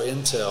with our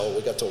intel.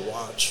 We got to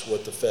watch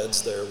what the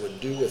feds there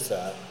would do with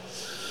that,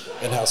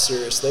 and how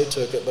serious they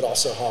took it, but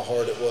also how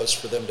hard it was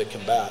for them to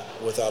combat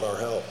without our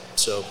help.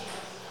 So,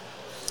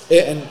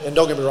 and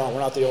don't get me wrong,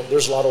 we're not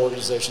there's a lot of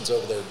organizations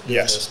over there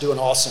doing this, doing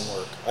awesome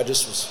work. I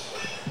just was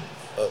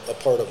a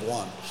part of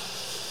one.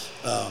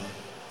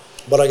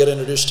 But I got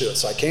introduced to it.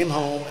 So I came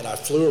home and I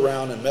flew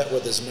around and met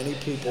with as many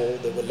people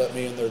that would let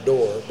me in their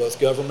door, both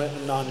government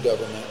and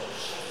non-government,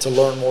 to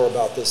learn more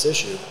about this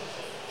issue,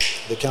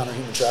 the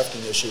counter-human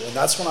trafficking issue. And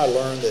that's when I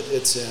learned that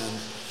it's in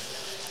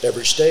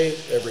every state,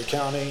 every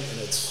county, and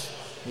it's,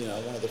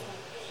 one of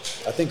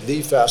I think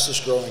the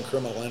fastest growing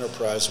criminal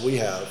enterprise we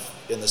have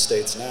in the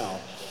States now,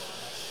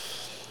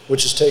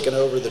 which has taken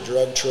over the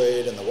drug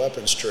trade and the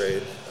weapons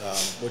trade,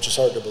 which is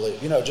hard to believe.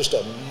 Just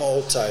a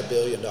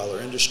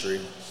multi-billion-dollar industry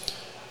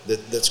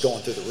that's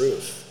going through the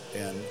roof,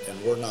 and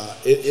we're not.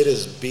 It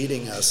is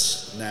beating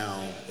us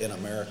now in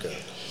America.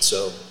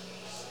 So,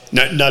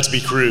 not to be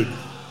crude,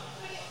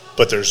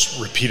 but there's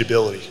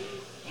repeatability.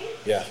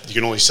 Yeah, you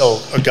can only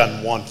sell a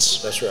gun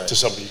once. That's right. To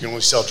somebody, you can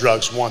only sell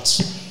drugs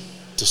once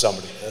to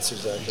somebody. That's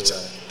exactly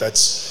right.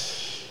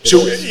 So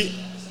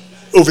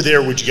over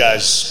there, would you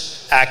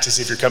guys act as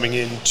if you're coming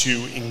in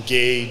to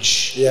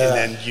engage? Yeah.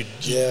 And then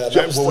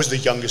what was the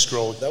youngest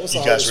girl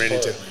you guys ran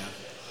into? Man.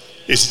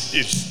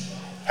 Is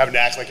having to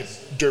act like a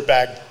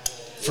dirtbag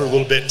for a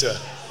little bit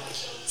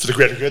for the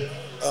greater good?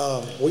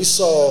 We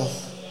saw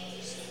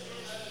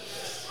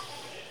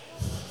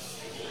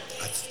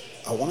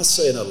I want to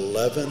say an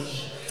 11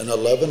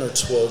 or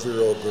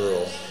 12-year-old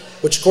girl,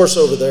 which of course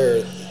over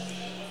there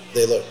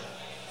they look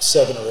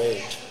 7 or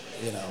 8,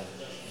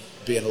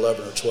 being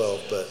 11 or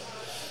 12. But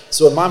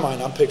so in my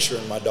mind, I'm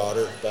picturing my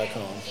daughter back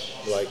home,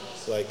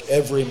 like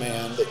every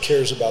man that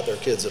cares about their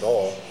kids at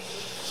all,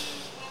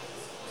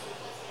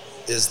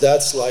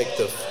 that's like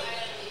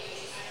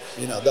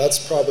that's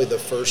probably the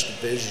first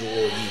visual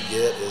you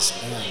get is,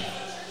 man,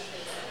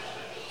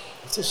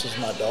 this is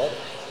my daughter.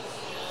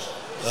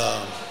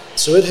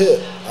 So it hit.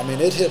 I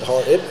mean, it hit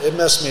hard. It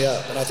messed me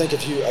up. And I think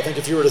if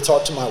you were to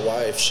talk to my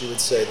wife, she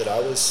would say that I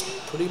was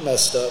pretty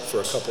messed up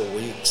for a couple of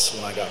weeks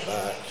when I got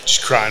back.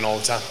 Just crying all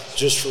the time.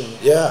 Just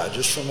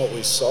from what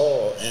we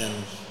saw, and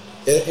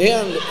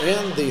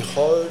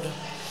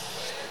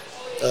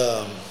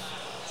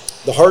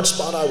the hard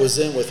spot I was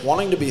in with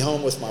wanting to be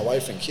home with my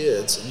wife and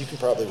kids, and you can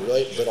probably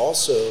relate, but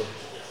also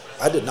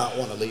I did not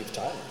want to leave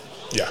Thailand.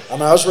 Yeah. I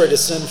mean, I was ready to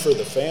send for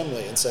the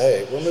family and say,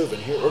 hey, we're moving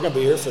here. We're going to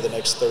be here for the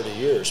next 30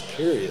 years,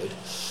 period.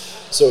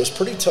 So it was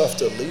pretty tough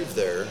to leave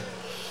there,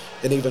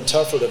 and even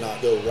tougher to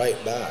not go right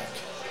back,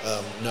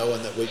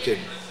 knowing that we could,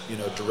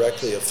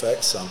 directly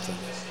affect something.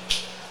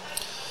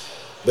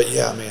 But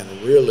yeah, man,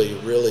 really,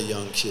 really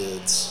young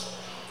kids.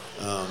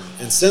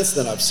 And since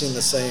then, I've seen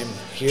the same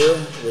here,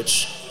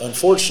 which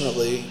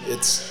unfortunately,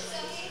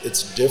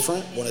 it's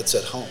different when it's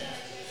at home.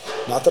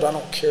 Not that I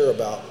don't care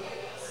about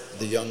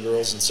the young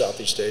girls in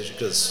Southeast Asia,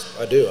 because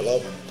I do, I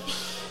love them.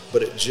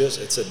 But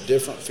it's a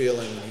different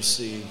feeling when you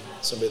see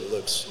somebody that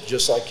looks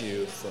just like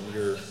you from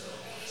your,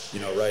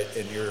 right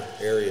in your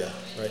area,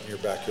 right in your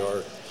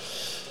backyard.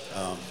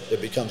 It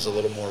becomes a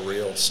little more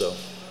real. So,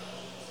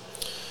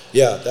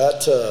 yeah,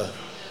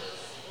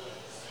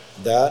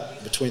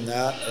 that between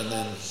that and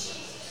then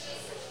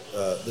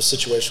the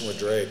situation with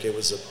Drake, it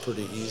was a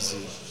pretty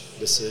easy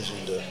decision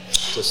to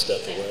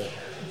step away.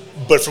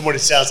 But from what it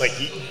sounds like,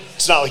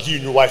 it's not like you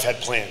and your wife had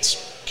plans,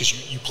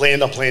 because you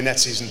planned on playing that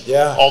season.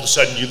 Yeah. All of a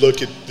sudden, you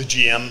look at the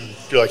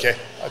GM, you're like, hey,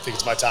 I think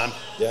it's my time.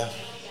 Yeah.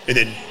 And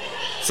then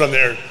from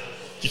there,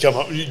 you come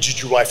home.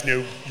 Did your wife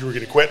know you were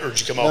going to quit, or did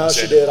you come home and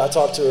say? No, she did. I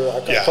talked to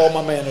her. I called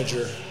my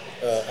manager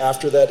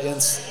after that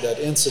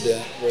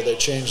incident where they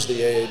changed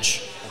the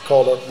age. I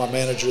called up my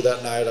manager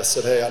that night. I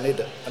said, hey, I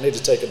need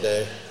to take a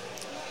day.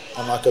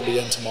 I'm not going to be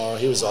in tomorrow.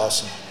 He was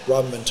awesome.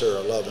 Robin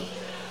Ventura, I love him.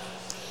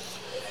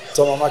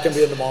 Told him I'm not going to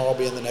be in tomorrow. I'll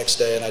be in the next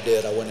day, and I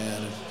did. I went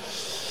in,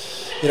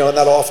 and on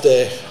that off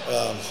day,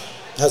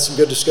 had some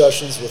good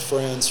discussions with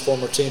friends,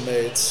 former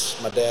teammates,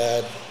 my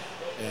dad,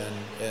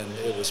 and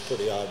it was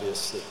pretty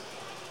obvious that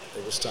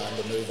it was time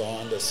to move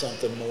on to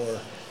something more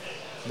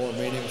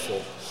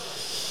meaningful.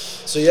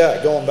 So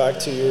yeah, going back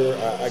to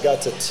I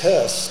got to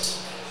test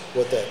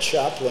what that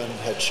chaplain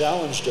had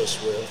challenged us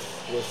with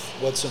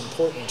what's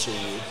important to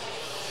you.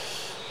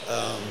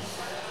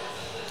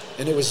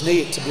 And it was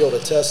neat to be able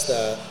to test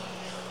that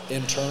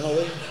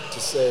internally, to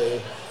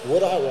say,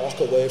 would I walk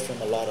away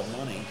from a lot of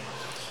money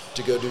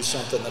to go do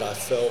something that I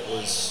felt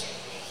was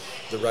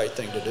the right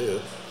thing to do?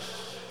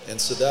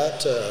 And so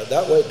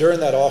that way, during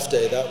that off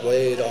day, that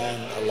weighed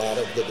on a lot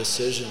of the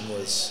decision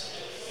was,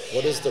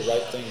 what is the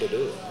right thing to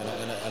do?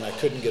 And I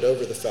couldn't get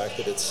over the fact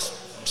that it's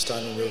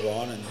time to move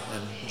on and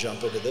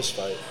jump into this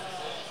fight.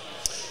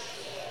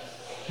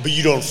 But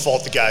you don't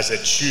fault the guys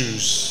that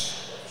choose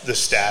the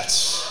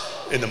stats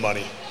and the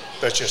money.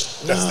 That's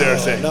their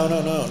thing. No,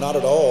 not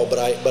at all. But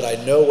I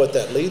know what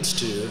that leads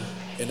to,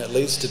 and it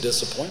leads to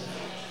disappointment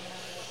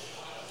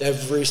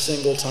every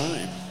single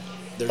time.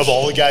 Of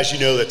all the guys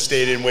that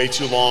stayed in way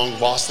too long,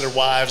 lost their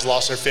wives,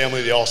 lost their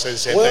family, they all say the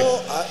same thing.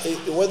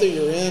 Well, whether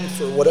you're in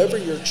for whatever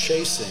you're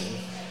chasing.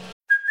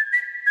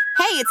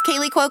 Hey, it's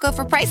Kaylee Cuoco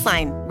for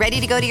Priceline.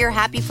 Ready to go to your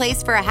happy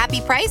place for a happy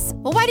price?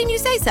 Well, why didn't you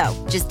say so?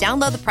 Just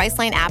download the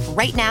Priceline app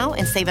right now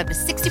and save up to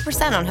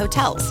 60% on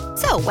hotels.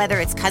 So whether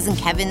it's Cousin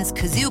Kevin's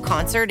Kazoo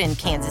Concert in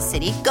Kansas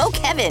City, go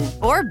Kevin,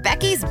 or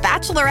Becky's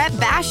Bachelorette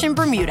Bash in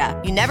Bermuda,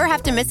 you never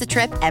have to miss a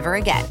trip ever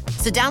again.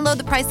 So download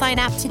the Priceline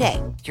app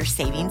today. Your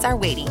savings are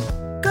waiting.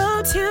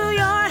 Go to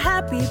your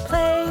happy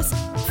place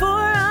for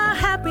a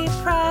happy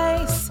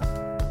price.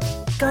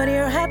 Go to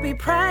your happy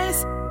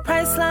price,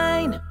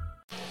 Priceline.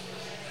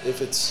 If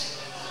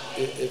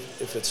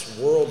it's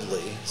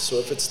worldly, so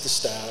if it's the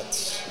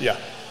stats,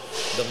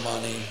 the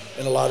money,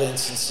 in a lot of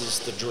instances,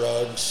 the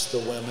drugs, the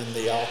women,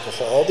 the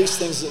alcohol, all these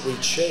things that we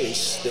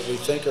chase that we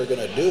think are going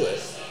to do it,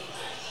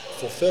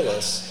 fulfill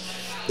us,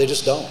 they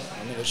just don't.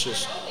 I mean, it's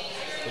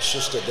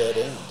just a dead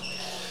end.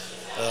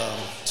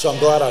 So I'm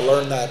glad I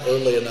learned that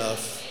early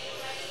enough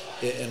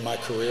in my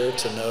career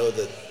to know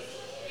that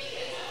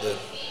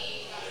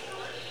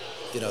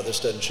this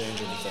doesn't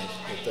change anything.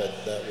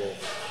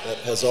 That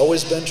has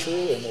always been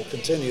true and will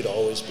continue to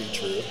always be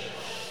true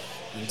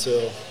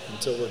until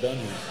we're done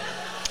here.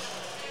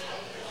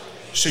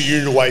 So you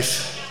and your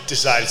wife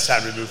decided it's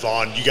time to move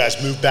on. You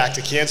guys moved back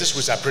to Kansas.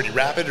 Was that pretty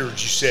rapid, or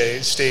did you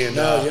stay in?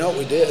 No, you know what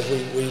we did?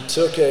 We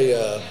took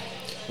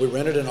we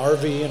rented an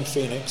RV in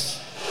Phoenix.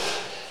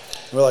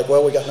 We're like,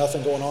 well, we got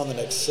nothing going on the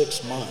next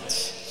 6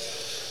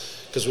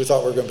 months because we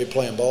thought we were going to be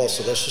playing ball.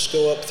 So let's just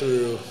go up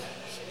through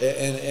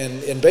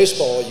And in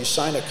baseball, you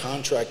sign a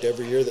contract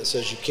every year that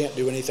says you can't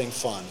do anything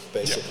fun,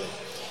 basically.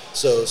 Yep.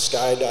 So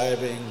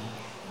skydiving,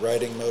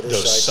 riding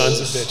motorcycles, those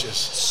sons of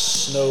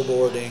bitches,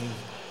 snowboarding,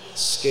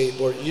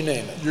 skateboard, you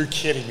name it. You're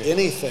kidding me.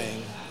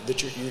 Anything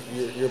that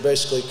you're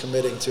basically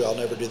committing to, I'll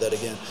never do that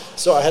again.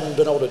 So I hadn't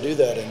been able to do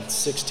that in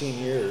 16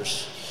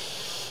 years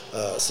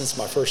since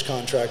my first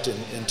contract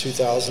in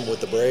 2000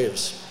 with the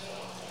Braves.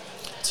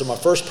 So my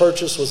first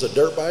purchase was a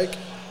dirt bike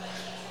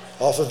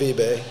off of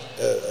eBay,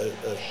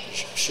 a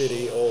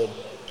shitty old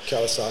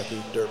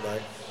Kawasaki dirt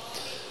bike,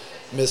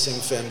 missing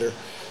fender,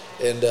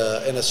 and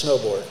a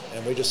snowboard.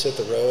 And we just hit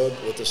the road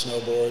with the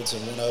snowboards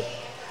and went up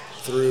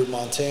through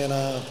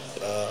Montana,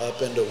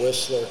 up into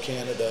Whistler,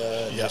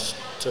 Canada, and just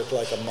took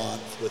like a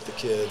month with the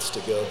kids to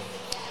go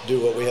do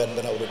what we hadn't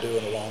been able to do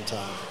in a long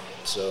time.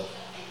 So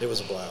it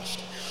was a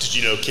blast. Did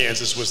you know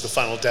Kansas was the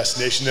final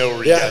destination, though, or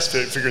were you guys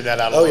figuring that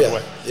out along the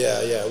way?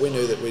 Yeah. We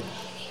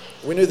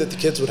knew that the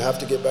kids would have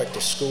to get back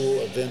to school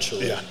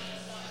eventually. Yeah.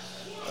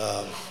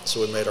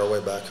 So we made our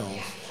way back home.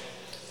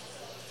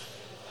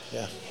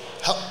 Yeah.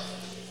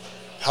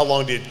 How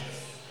long did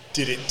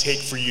it take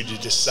for you to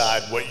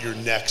decide what your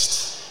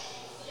next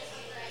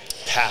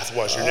path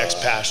was, your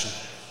next passion?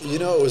 You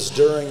know, it was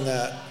during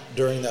that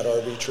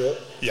RV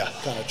trip. Yeah.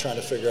 Kind of trying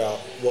to figure out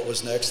what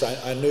was next.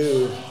 I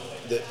knew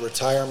that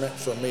retirement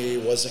for me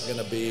wasn't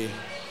going to be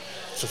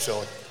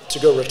fulfilling. To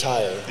go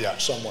retire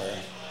somewhere.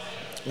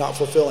 Not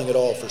fulfilling at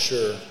all, for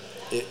sure,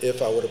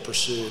 if I would have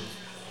pursued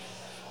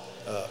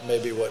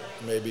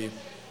maybe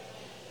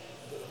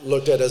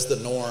looked at as the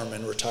norm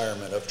in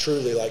retirement of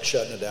truly like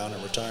shutting it down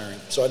and retiring.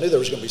 So I knew there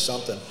was going to be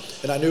something.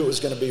 And I knew it was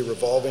going to be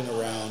revolving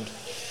around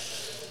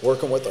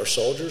working with our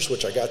soldiers,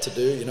 which I got to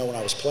do. You know, when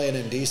I was playing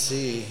in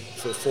D.C.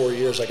 for 4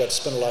 years, I got to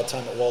spend a lot of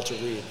time at Walter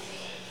Reed.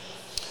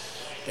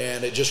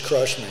 And it just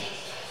crushed me.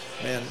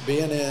 Man,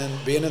 being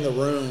in the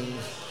room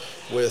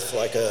with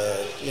like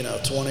a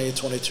 20,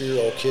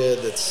 22-year-old kid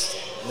that's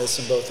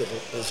missing both of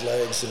his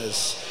legs, and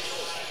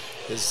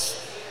his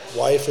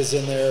wife is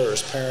in there, or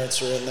his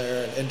parents are in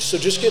there, and so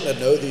just getting to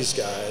know these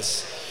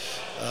guys,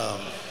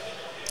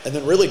 and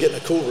then really getting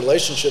a cool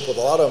relationship with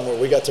a lot of them,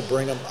 where we got to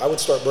bring them. I would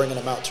start bringing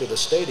them out to the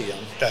stadium.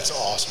 That's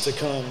awesome. To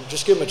come,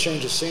 just give them a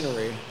change of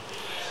scenery,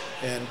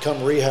 and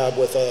come rehab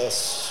with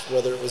us,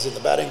 whether it was in the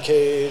batting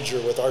cage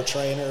or with our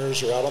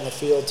trainers or out on the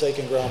field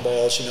taking ground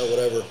balls,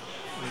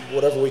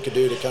 whatever we could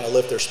do to kind of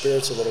lift their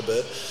spirits a little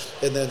bit.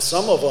 And then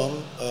some of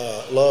them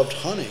loved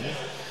hunting,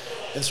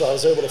 and so I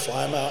was able to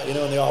fly them out, in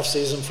the off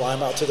season, fly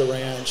them out to the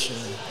ranch and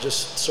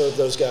just serve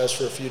those guys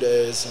for a few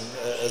days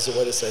and as a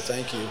way to say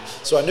thank you.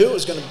 So I knew it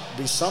was going to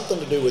be something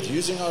to do with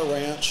using our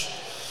ranch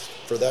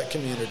for that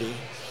community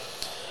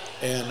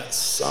and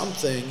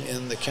something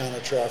in the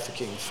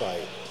counter-trafficking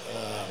fight.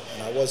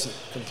 And I wasn't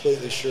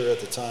completely sure at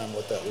the time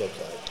what that looked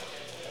like.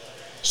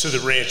 So the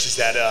ranch, is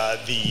that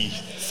the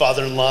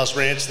father-in-law's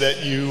ranch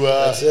that you...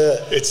 That's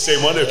it. It's the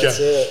same one? Okay. That's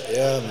it,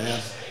 yeah,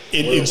 man.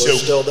 We're so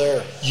still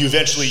there. You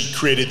eventually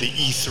created the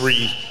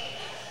E3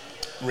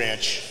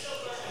 ranch.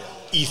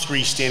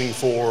 E3 standing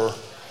for...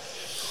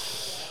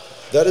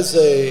 That is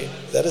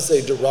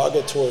a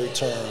derogatory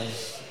term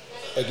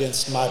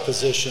against my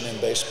position in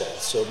baseball.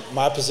 So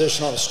my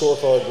position on the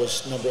scorecard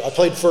was I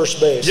played first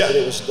base, but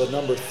it was the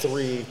number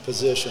 3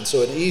 position.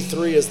 So an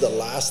E3 is the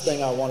last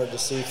thing I wanted to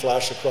see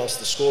flash across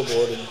the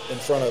scoreboard in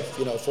front of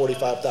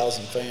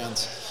 45,000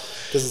 fans,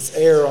 because it's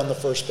air on the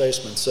first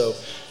baseman. So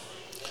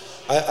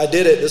I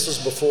did it. This was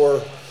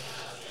before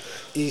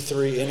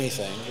E3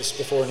 anything. This is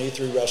before an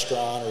E3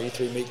 restaurant or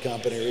E3 meat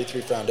company or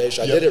E3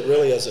 foundation. I did it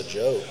really as a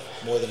joke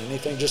more than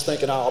anything, just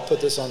thinking, I'll put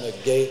this on the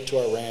gate to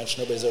our ranch.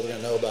 Nobody's ever going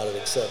to know about it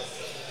except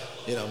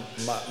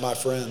my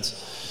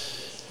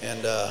friends.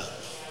 And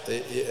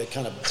it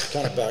kind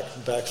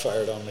of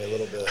backfired on me a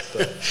little bit.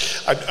 But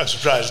I'm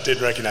surprised I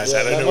didn't recognize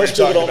that. I know most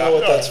people don't know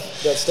what that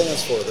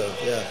stands for, though.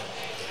 Yeah.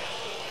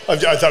 I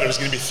thought it was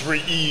going to be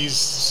 3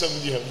 E's.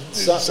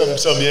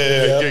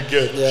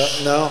 Good. Yeah,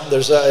 no,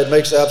 it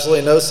makes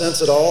absolutely no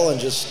sense at all, and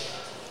just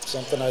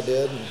something I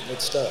did, and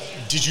it stuck.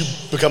 Did you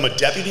become a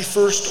deputy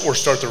first, or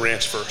start the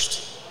ranch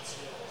first?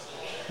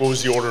 What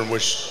was the order in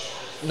which?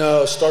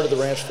 No, started the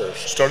ranch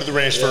first. Started the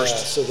ranch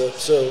first.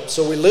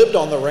 So we lived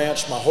on the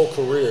ranch my whole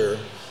career.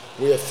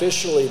 We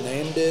officially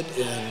named it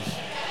in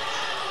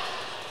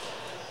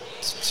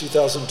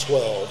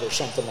 2012 or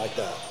something like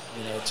that.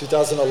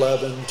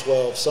 2011,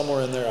 12,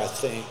 somewhere in there, I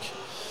think,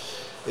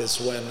 is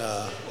when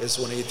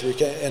E3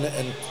 came.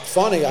 And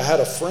funny, I had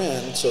a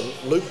friend, so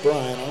Luke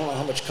Bryan. I don't know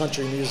how much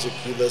country music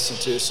you listen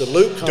to. So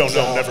Luke comes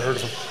out. Never heard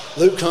of him.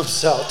 Luke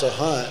comes out to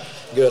hunt.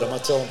 Good. I'm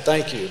gonna tell him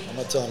thank you. I'm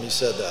gonna tell him you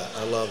said that.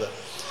 I love it.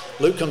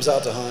 Luke comes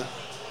out to hunt,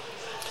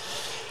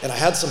 and I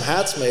had some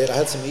hats made. I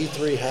had some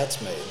E3 hats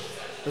made.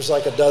 There's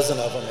like a dozen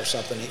of them or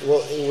something.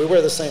 Well, we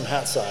wear the same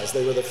hat size.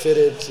 They were the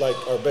fitted, like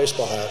our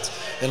baseball hats.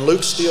 And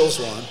Luke steals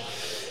one.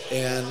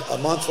 And a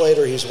month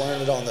later, he's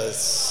wearing it on the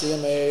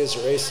CMAs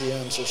or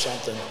ACMs or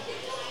something.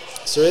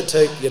 So it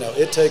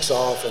takes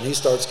off, and he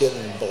starts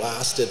getting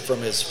blasted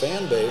from his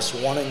fan base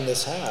wanting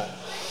this hat.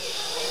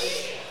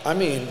 I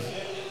mean,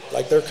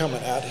 like they're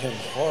coming at him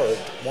hard,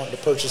 wanting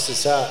to purchase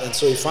this hat. And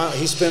so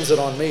he spins it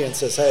on me and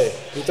says, hey,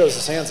 he throws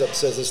his hands up and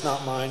says, it's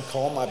not mine.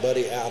 Call my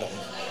buddy Adam.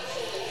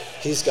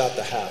 He's got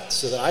the hat.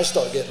 So then I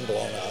start getting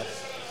blown up.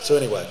 So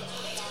anyway,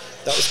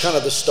 that was kind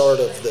of the start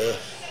of the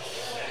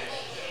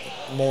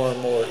more and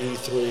more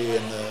E3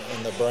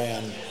 and the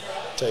brand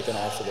taking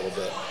off a little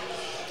bit.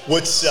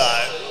 What is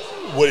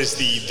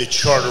the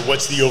charter?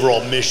 What's the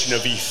overall mission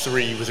of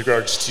E3 with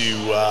regards to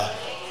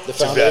the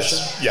foundation?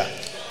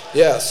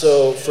 Yeah.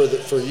 So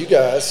for you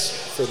guys,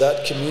 for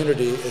that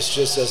community, it's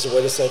just as a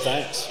way to say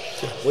thanks.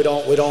 Yeah.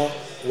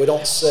 We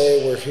don't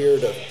say we're here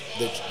that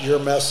you're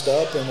messed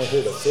up and we're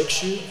here to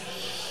fix you.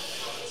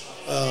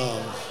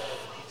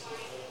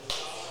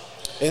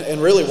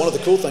 And really, one of the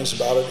cool things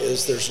about it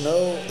is there's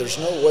no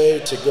way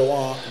to go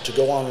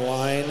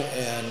online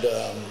and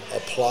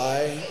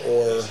apply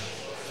or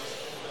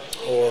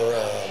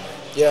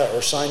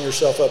sign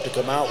yourself up to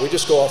come out. We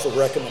just go off of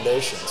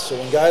recommendations. So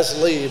when guys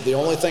leave, the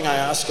only thing I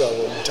ask of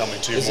them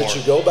is that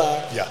you go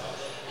back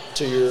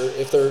to your,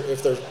 if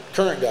they're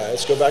current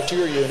guys, go back to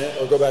your unit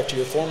or go back to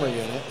your former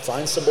unit,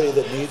 find somebody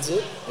that needs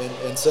it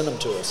and send them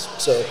to us.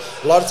 So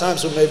a lot of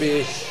times we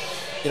maybe,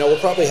 we'll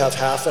probably have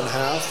half and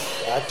half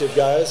active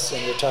guys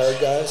and retired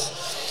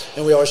guys,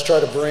 and we always try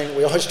to bring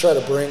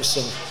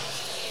some,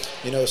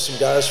 some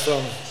guys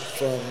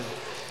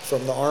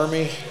from the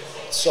Army,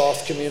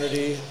 soft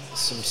community,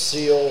 some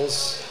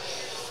SEALs,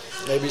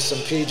 maybe some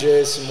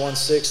PJs, some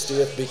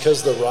 160th,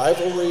 because the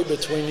rivalry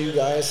between you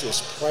guys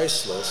is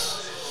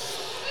priceless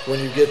when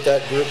you get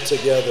that group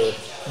together.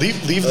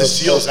 Leave the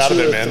SEALs out of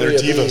it, man. They're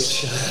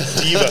divas.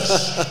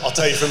 Divas. I'll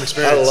tell you from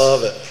experience.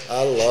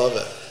 I love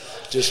it.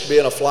 Just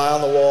being a fly on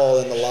the wall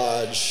in the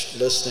lodge,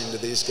 listening to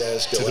these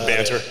guys go to the at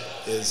banter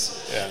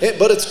it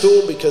but it's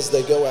cool because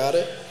they go at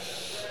it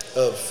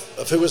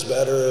of who was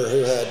better, or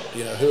who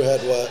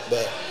had what,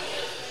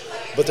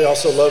 but they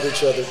also love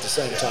each other at the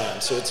same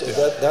time. So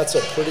that's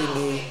a pretty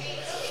neat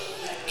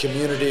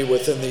community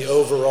within the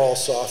overall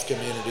soft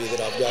community that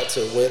I've got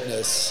to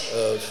witness.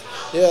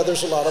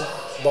 There's a lot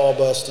of ball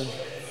busting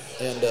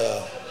and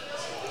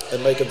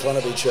making fun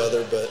of each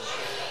other, but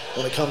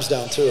when it comes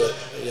down to it,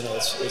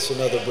 it's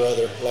another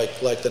brother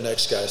like the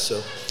next guy.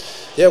 So,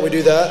 we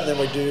do that, and then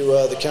we do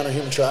the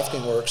counter-human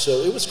trafficking work. So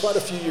it was quite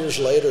a few years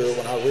later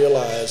when I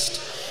realized,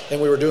 and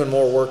we were doing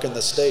more work in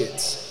the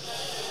States,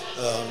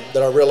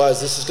 that I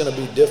realized this is going to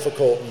be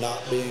difficult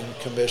not being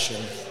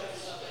commissioned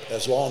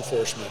as law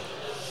enforcement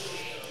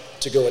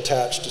to go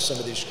attached to some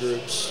of these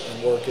groups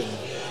and work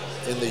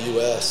in the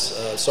U.S.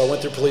 So I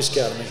went through police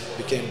academy,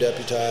 became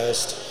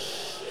deputized,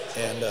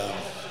 and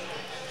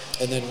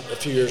then a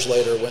few years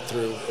later went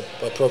through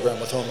a program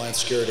with Homeland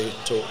Security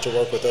to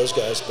work with those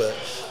guys. But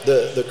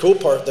the cool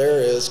part there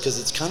is, because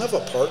it's kind of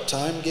a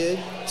part-time gig,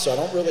 so I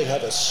don't really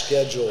have a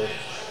schedule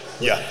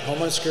with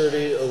Homeland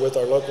Security or with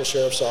our local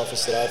sheriff's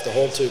office that I have to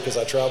hold to because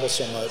I travel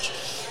so much.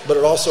 But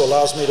it also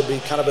allows me to be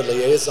kind of a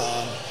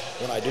liaison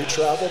when I do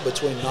travel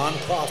between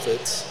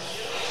nonprofits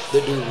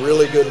that do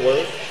really good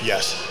work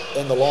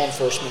and the law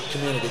enforcement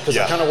community, because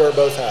I kind of wear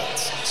both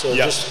hats. So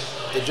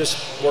it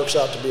just works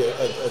out to be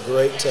a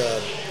great,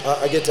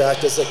 I get to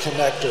act as a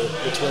connector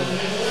between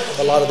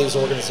a lot of these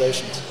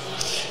organizations.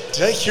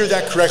 Did I hear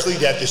that correctly,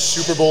 that the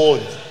Super Bowl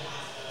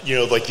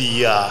and, like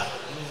the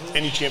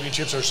any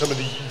championships are some of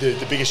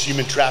the biggest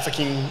human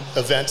trafficking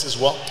events as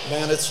well?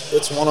 Man,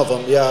 it's one of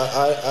them. Yeah,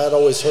 I'd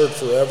always heard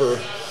forever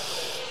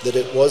that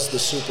it was the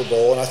Super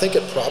Bowl, and I think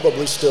it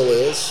probably still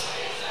is.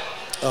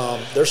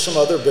 There's some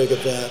other big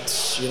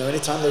events,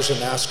 anytime there's a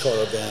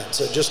NASCAR event,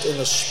 so just in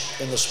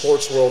the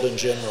sports world in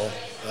general,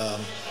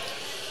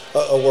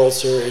 a World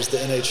Series, the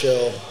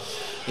NHL,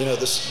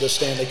 the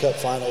Stanley Cup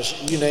Finals,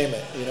 you name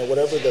it,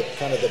 whatever the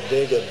kind of the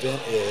big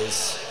event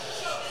is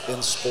in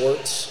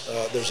sports,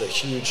 there's a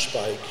huge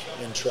spike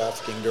in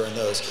trafficking during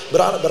those.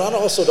 But I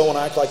also don't want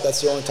to act like that's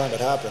the only time it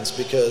happens,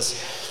 because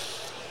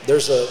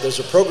there's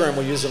a program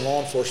we use in law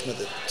enforcement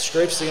that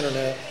scrapes the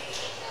internet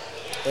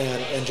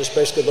and just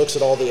basically looks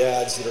at all the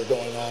ads that are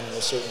going on in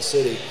a certain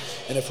city.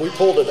 And if we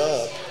pulled it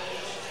up,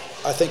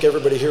 I think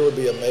everybody here would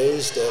be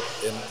amazed at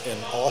in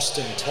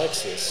Austin,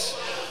 Texas,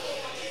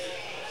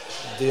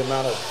 the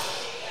amount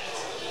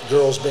of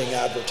girls being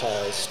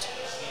advertised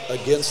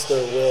against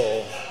their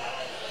will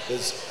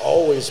is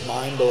always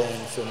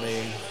mind-blowing for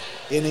me.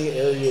 Any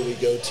area we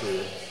go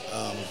to,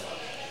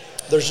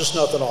 there's just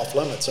nothing off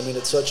limits. I mean,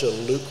 it's such a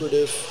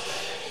lucrative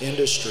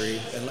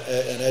industry, and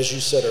as you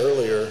said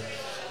earlier,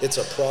 it's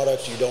a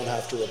product you don't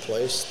have to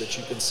replace, that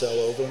you can sell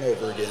over and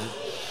over again.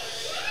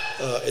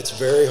 It's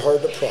very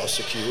hard to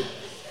prosecute.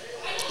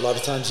 A lot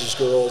of times these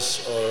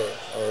girls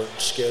are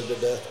scared to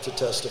death to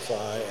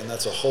testify, and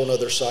that's a whole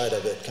other side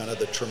of it, kind of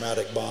the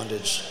traumatic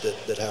bondage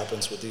that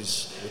happens with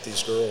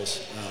these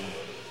girls.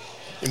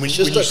 And when you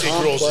say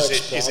girls,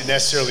 is it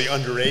necessarily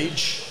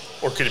underage,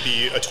 or could it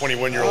be a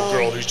 21-year-old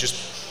girl who's just...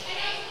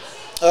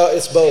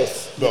 It's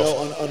both.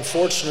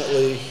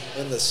 Unfortunately,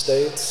 in the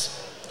States,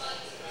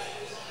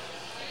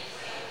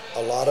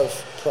 a lot of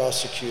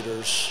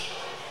prosecutors,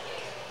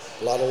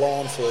 a lot of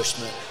law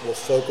enforcement will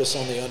focus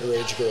on the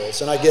underage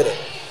girls, and I get it.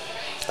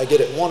 I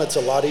get it. One, it's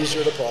a lot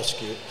easier to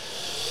prosecute,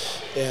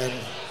 and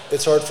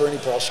it's hard for any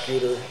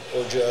prosecutor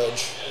or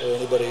judge or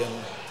anybody in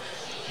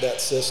that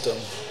system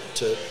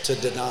to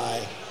deny,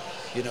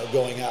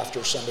 going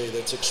after somebody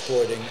that's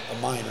exploiting a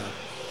minor.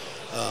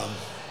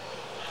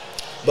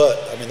 But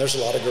I mean, there's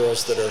a lot of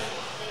girls that are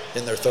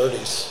in their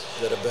 30s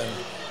that have been,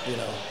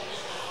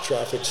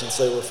 trafficked since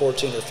they were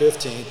 14 or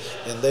 15,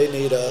 and they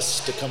need us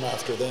to come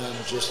after them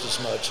just as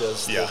much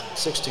as the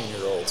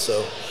 16-year-old.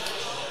 So,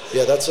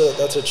 yeah, that's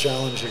a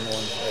challenging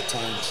one at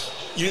times.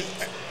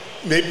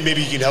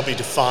 Maybe you can help me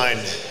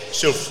define.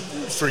 So,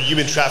 for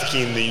human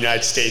trafficking in the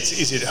United States,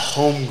 is it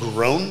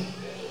homegrown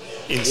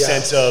in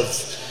sense of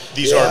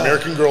these are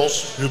American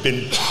girls who've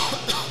been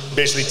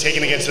basically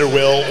taken against their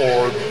will,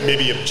 or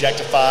maybe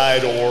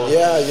objectified, or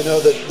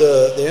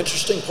the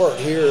interesting part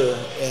here,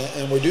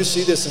 and we do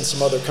see this in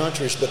some other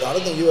countries, but out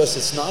in the U.S.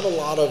 it's not a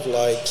lot of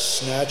like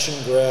snatch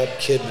and grab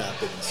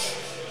kidnappings.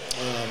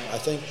 I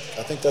think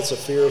that's a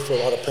fear for a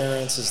lot of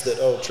parents, is that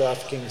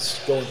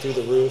trafficking's going through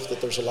the roof, that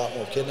there's a lot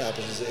more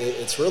kidnappings.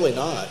 It's really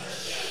not.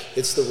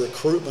 It's the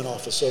recruitment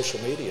off of social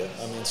media.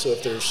 I mean, so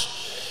if there's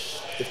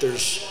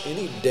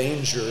any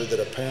danger that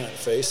a parent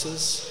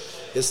faces,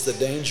 it's the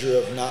danger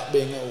of not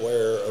being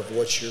aware of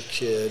what your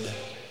kid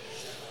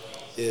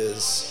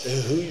is,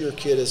 who your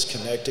kid is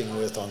connecting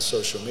with on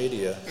social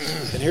media.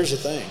 And here's the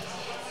thing.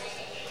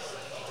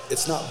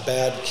 It's not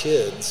bad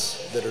kids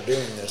that are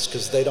doing this,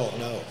 because they don't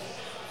know.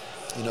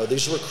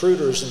 These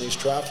recruiters and these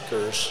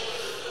traffickers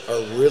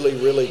are really,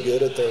 really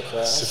good at their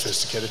craft.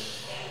 Sophisticated.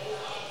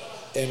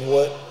 And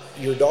what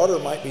your daughter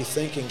might be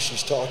thinking,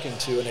 she's talking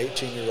to an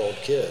 18-year-old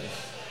kid,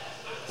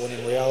 when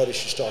in reality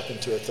she's talking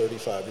to a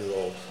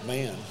 35-year-old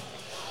man.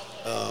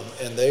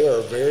 And they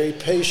are very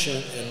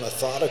patient and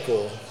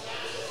methodical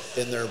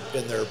in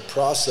their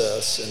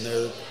process and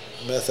their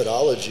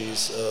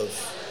methodologies of,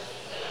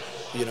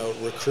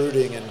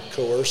 recruiting and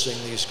coercing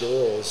these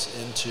girls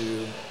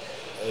into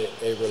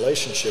a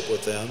relationship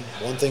with them.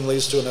 One thing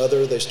leads to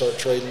another. They start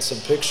trading some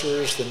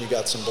pictures. Then you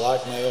got some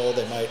blackmail.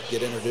 They might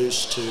get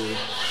introduced to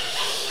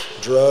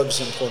drugs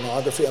and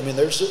pornography. I mean,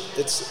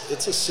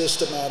 it's a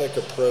systematic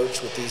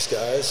approach with these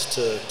guys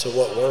to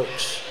what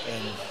works,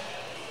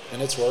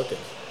 and it's working.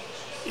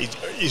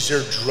 Is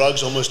there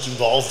drugs almost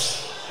involved?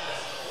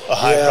 A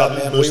high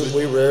probability? Man,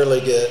 we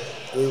rarely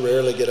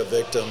get a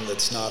victim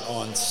that's not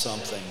on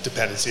something.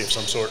 Dependency of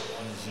some sort.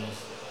 Mm-hmm.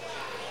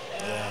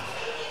 Yeah.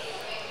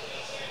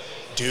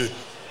 Dude,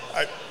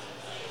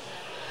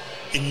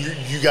 and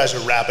you guys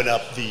are wrapping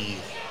up the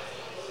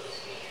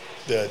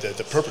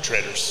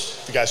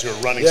perpetrators, the guys who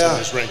are running some of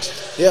these rings.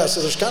 Yeah,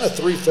 so there's kind of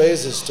three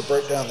phases to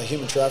break down the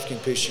human trafficking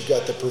piece. You've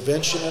got the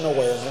prevention and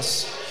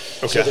awareness.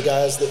 Okay. So the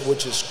guys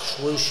which is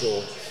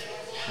crucial,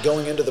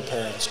 going into the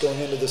parents, going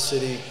into the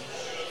city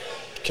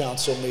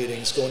council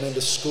meetings, going into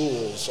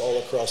schools all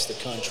across the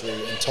country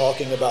and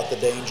talking about the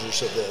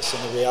dangers of this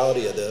and the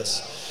reality of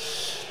this.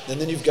 And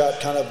then you've got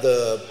kind of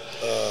the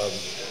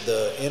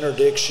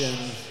interdiction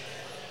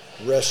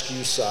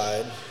rescue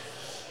side,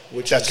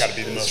 which that's got to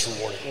be the most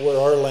rewarding. Where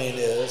our lane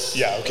is.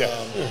 Yeah, okay.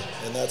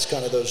 And that's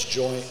kind of those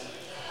joint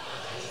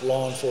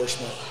law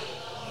enforcement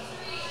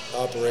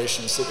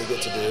operations that we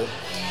get to do.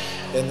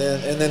 And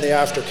then the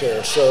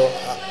aftercare. So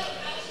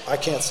I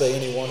can't say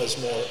any one is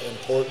more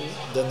important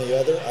than the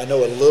other. I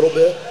know a little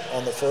bit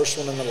on the first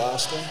one and the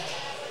last one.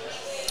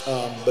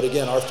 But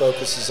again, our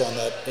focus is on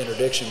that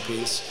interdiction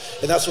piece.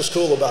 And that's what's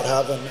cool about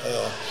having,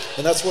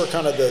 and that's where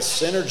kind of the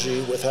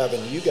synergy with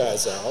having you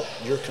guys out,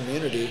 your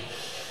community,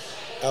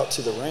 out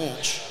to the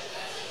ranch,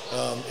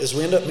 is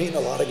we end up meeting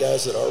a lot of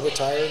guys that are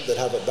retired that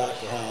have a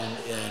background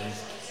in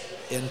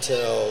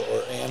intel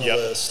or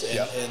analyst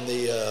and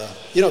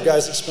the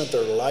guys that spent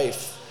their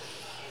life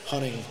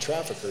hunting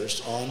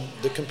traffickers on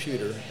the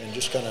computer and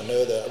just kind of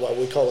know that. Well,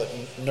 we call it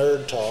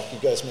nerd talk. You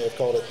guys may have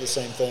called it the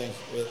same thing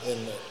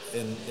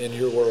in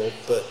your world,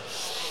 but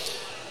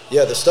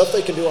yeah, the stuff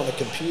they can do on the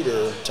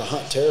computer to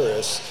hunt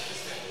terrorists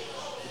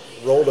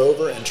rolled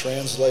over and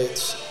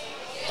translates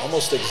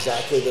almost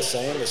exactly the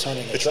same as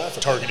hunting a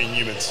trafficker. Targeting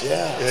humans.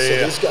 Yeah.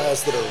 These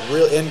guys that are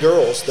real, and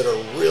girls that are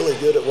really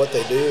good at what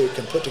they do,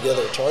 can put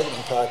together a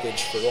targeting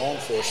package for law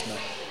enforcement,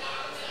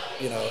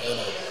 in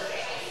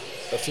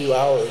a few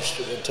hours.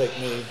 It would take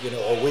me,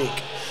 a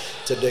week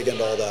to dig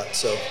into all that.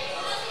 So,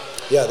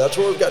 yeah, that's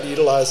where we've got to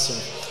utilize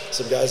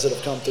some guys that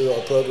have come through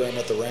our program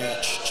at the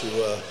ranch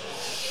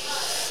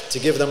to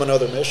give them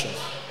another mission,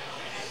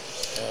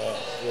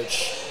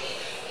 which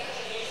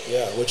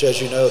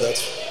as you know,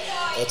 that's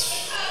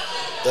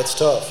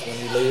tough when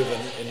you leave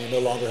and you no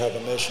longer have a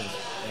mission.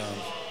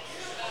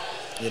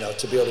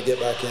 To be able to get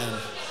back in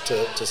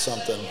to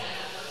something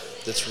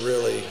that's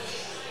really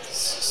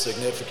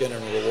significant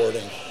and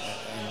rewarding.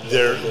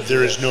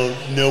 There is no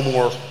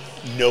more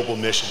noble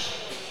mission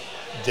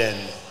than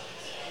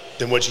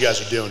what you guys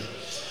are doing.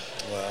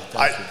 Well,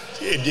 thank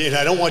you. And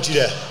I don't want you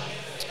to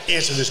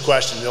answer this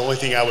question. The only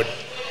thing I would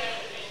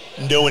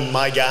know in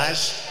my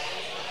guys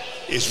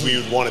is we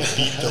would want to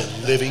beat the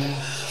living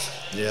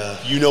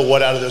you know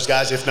what out of those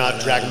guys, if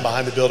not drag them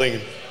behind the building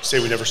and say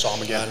we never saw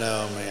them again. I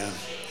know, man.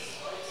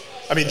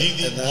 I mean,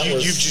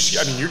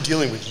 you're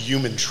dealing with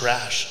human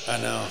trash. I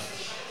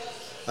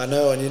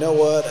know, and you know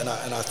what? And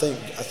I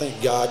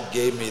think God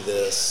gave me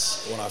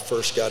this when I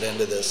first got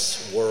into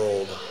this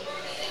world.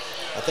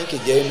 I think He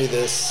gave me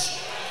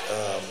this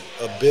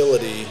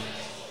ability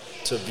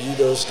to view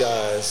those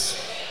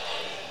guys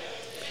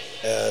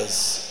as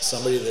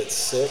somebody that's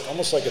sick,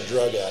 almost like a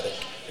drug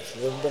addict. If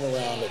you've ever been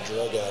around a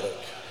drug addict,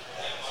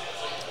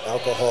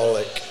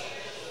 alcoholic,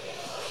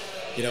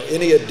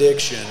 any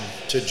addiction,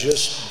 to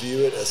just view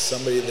it as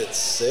somebody that's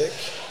sick,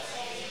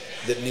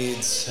 that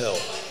needs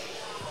help.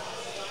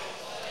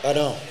 I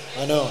know.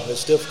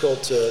 It's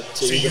difficult to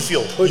So even you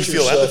feel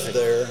yourself empathy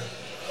there.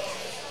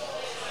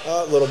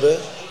 A little bit.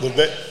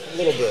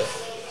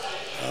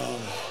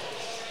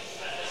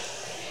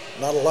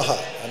 Not a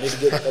lot. I need to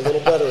get a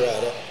little better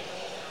at it.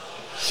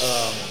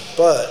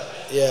 But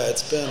yeah,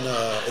 it's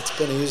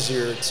been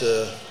easier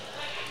to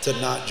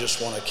not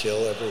just want to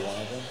kill every one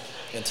of them,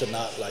 and to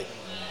not like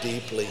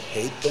deeply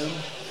hate them,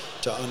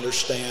 to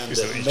understand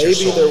that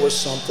maybe there was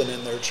something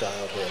in their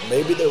childhood.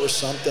 Maybe there was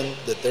something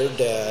that their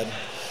dad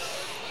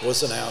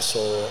was an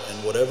asshole,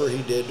 and whatever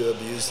he did to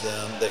abuse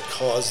them that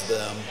caused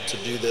them to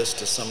do this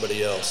to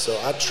somebody else. So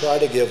I try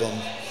to give them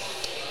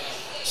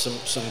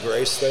some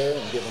grace there,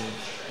 and give them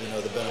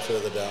the benefit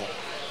of the doubt.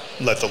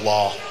 Let the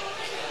law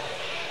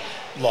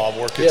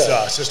work its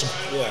system.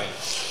 Yeah.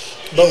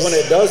 But when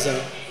it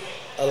doesn't,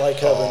 I like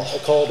having a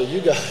call to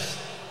you guys.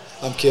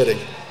 I'm kidding.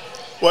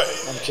 What?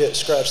 I'm kidding.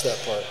 Scratch that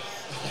part.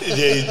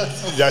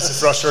 That's the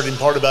frustrating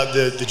part about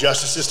the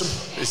justice system,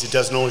 is it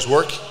doesn't always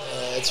work.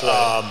 That's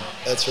right.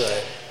 That's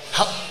right.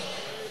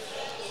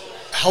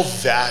 How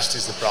vast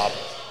is the problem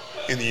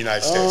in the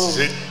United States? Is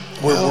it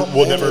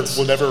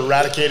we'll never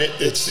eradicate it?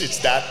 It's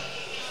that.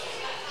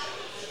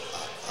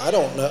 I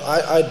don't know.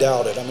 I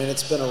doubt it. I mean,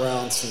 it's been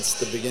around since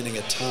the beginning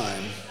of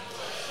time,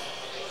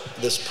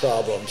 this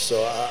problem.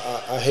 So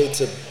I hate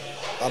to.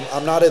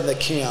 I'm not in the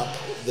camp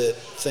that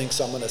thinks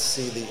I'm going to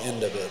see the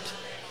end of it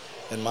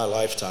in my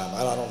lifetime.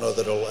 I don't know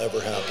that it'll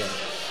ever happen.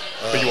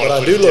 But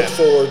I do look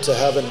forward to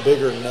having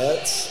bigger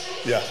nets.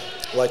 Yeah.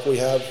 Like we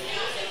have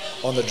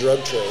on the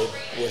drug trade,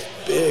 with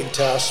big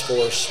task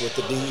force with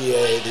the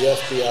DEA, the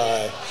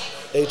FBI,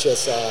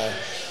 HSI.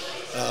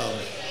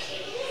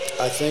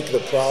 I think the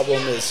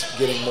problem is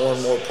getting more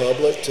and more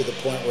public, to the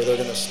point where they're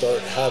going to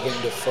start having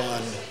to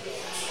fund,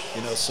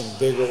 some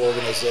bigger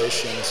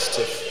organizations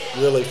to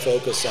really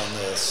focus on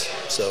this.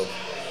 So,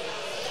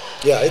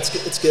 yeah,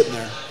 it's getting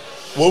there.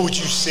 What would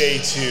you say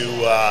to,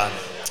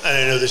 and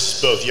I know this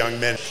is both young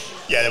men,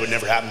 that would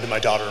never happen to my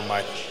daughter and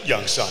my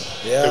young son.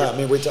 Yeah, I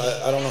mean,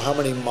 I don't know how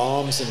many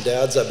moms and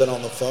dads I've been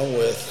on the phone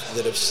with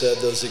that have said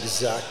those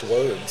exact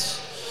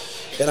words.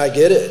 And I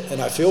get it,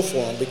 and I feel for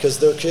them, because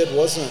their kid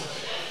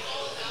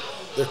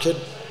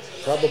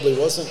probably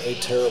wasn't a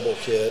terrible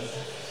kid,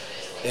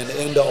 and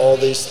into all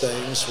these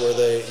things where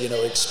they,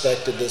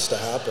 expected this to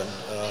happen.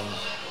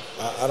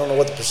 I don't know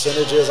what the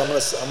percentage is. I'm gonna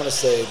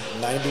say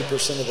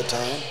 90% of the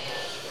time,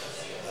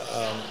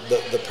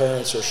 the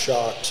parents are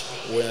shocked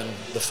when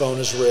the phone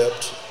is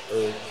ripped,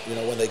 or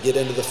when they get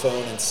into the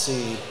phone and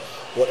see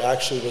what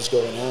actually was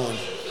going on.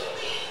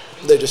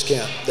 They just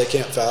can't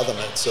fathom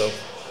it. So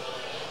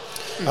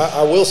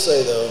I will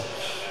say, though,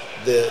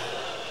 that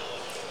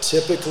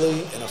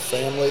typically in a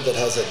family that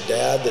has a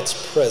dad that's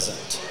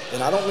present,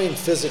 and I don't mean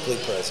physically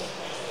present,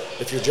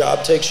 if your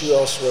job takes you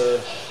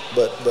elsewhere,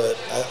 but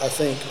I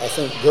think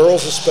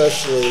girls,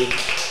 especially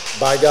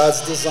by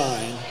God's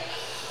design,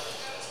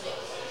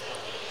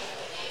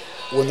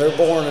 when they're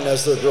born and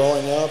as they're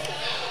growing up,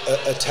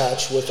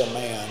 attached with a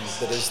man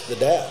that is the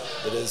dad,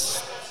 that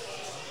is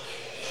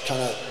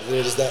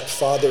that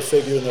father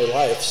figure in their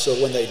life. So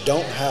when they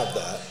don't have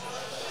that,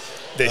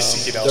 they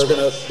seek it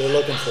elsewhere. They're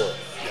looking for it.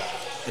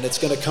 And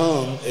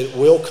it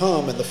will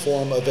come in the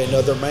form of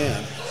another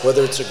man,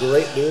 whether it's a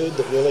great dude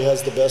that really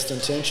has the best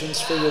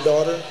intentions for your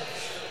daughter,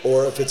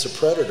 or if it's a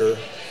predator,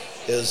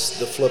 is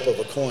the flip of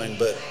a coin.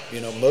 But,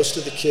 most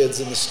of the kids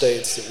in the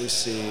States that we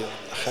see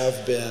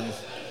have been in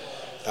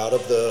and out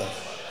of the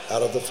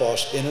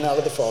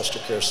foster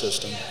care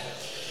system,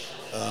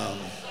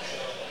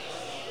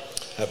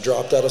 have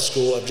dropped out of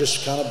school, have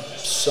just kind of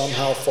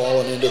somehow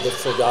fallen into the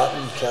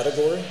forgotten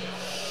category.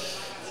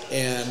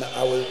 And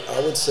I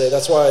would say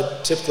that's why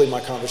typically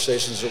my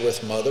conversations are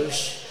with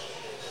mothers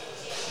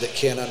that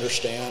can't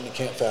understand and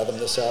can't fathom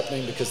this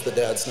happening, because the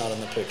dad's not in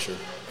the picture.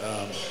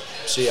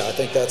 So yeah, I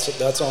think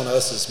that's on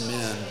us as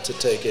men to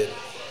take it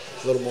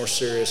a little more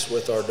serious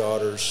with our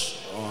daughters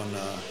on,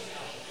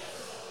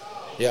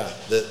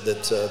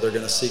 that they're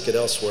going to seek it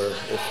elsewhere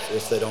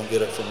if they don't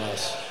get it from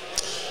us.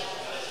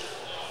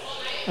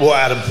 Well,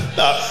 Adam,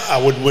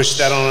 I wouldn't wish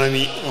that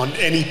on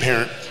any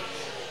parent,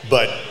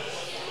 but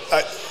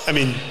I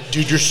mean,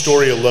 dude, your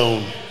story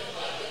alone,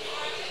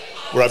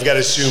 where I've got to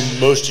assume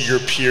most of your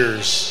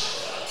peers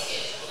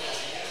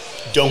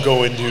don't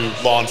go into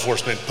law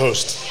enforcement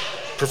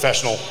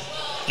post-professional,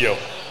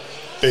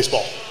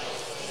 baseball.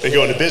 They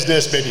go into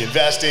business, maybe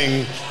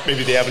investing,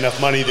 maybe they have enough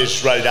money, they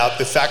just write it out.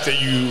 The fact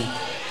that you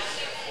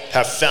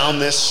have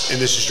found this, and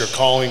this is your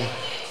calling,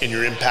 and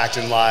your impact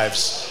in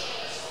lives,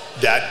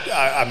 that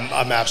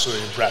I'm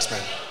absolutely impressed,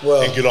 man.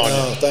 Well, and good on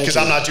you. Because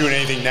I'm not doing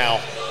anything now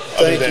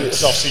other than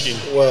self-seeking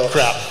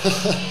crap.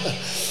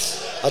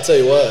 I'll tell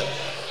you what,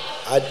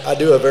 I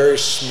do a very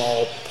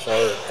small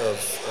part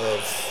of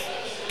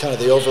kind of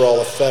the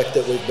overall effect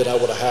that we've been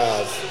able to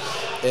have,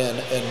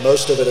 and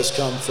most of it has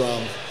come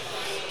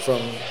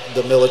from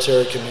the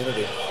military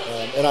community.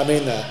 And I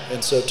mean that.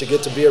 And so to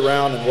get to be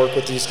around and work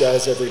with these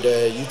guys every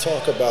day, you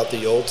talk about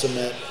the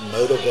ultimate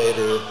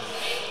motivator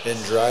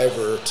and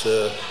driver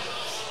to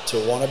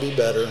want to be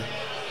better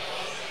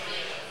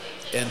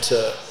and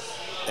to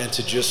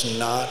just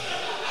not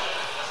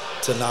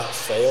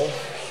fail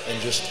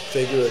and just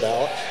figure it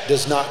out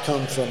does not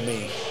come from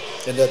me.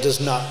 And that does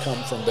not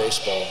come from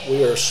baseball.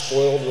 We are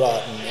spoiled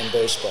rotten in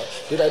baseball.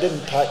 Dude, I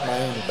didn't pack my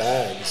own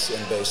bags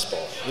in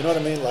baseball. You know what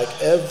I mean? Like,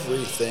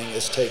 everything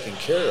is taken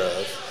care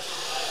of.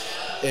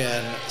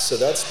 And so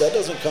that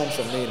doesn't come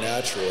from me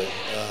naturally.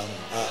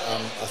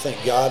 I think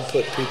God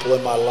put people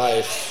in my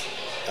life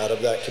out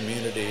of that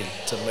community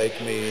to make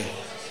me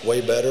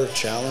way better,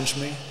 challenge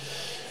me,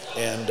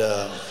 and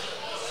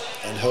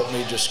help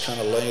me just kind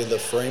of lay the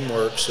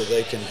framework so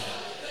they can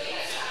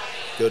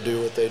go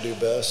do what they do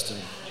best and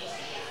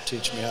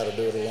teach me how to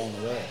do it along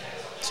the way.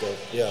 So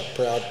yeah,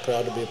 proud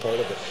to be a part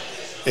of it.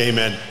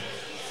 Amen.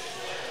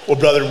 Well,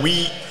 brother,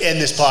 we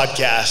end this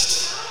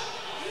podcast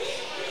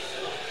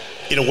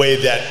in a way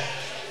that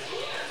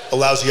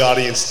allows the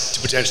audience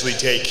to potentially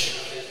take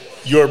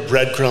your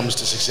breadcrumbs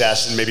to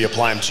success and maybe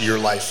apply them to your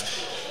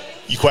life.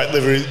 You quite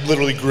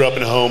literally grew up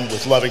in a home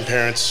with loving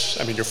parents.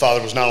 I mean, your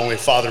father was not only a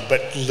father,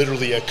 but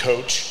literally a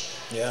coach.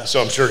 Yeah.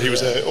 So I'm sure he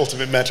was an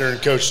ultimate mentor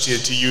and coach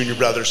to you and your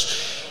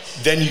brothers.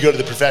 Then you go to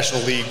the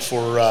professional league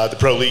for the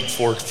pro league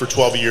for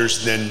 12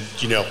 years, and then,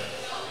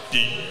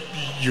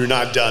 you're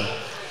not done.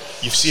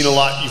 You've seen a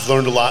lot, you've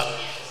learned a lot,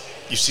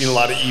 you've seen a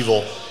lot of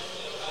evil.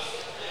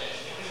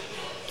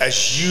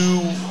 As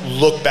you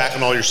look back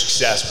on all your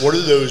success, what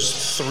are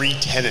those 3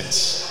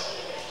 tenets,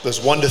 those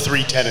 1 to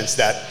 3 tenets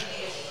that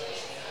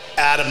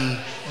Adam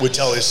would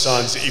tell his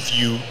sons, if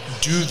you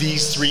do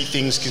these 3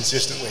 things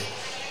consistently,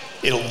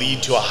 it'll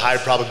lead to a high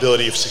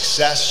probability of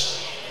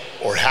success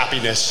or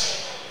happiness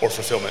or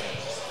fulfillment?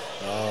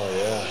 Oh,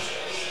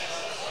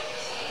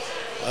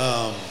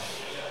 yeah.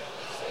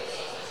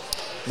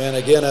 Man,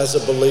 again, as a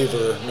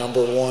believer,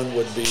 number 1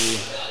 would be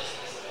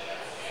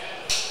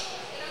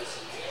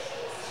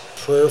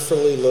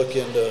prayerfully look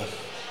into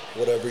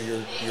whatever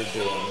you're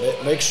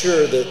doing. Make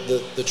sure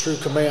that the true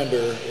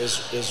commander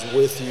is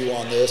with you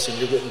on this and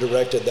you're getting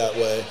directed that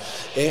way.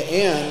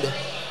 And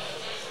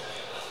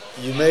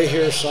you may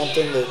hear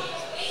something that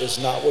is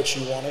not what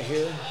you want to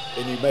hear,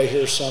 and you may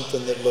hear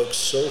something that looks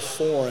so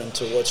foreign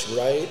to what's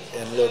right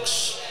and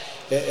looks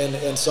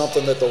and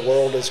something that the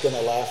world is going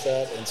to laugh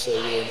at and say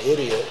you're an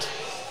idiot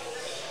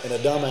and a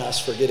dumbass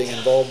for getting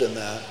involved in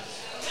that.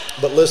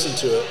 But listen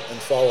to it and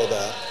follow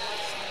that.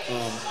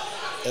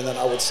 And then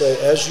I would say,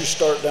 as you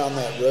start down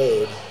that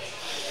road,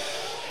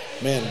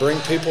 man, bring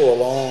people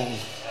along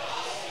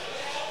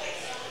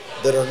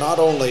that are not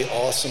only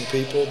awesome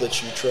people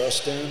that you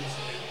trust in,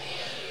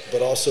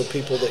 but also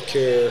people that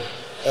care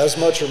as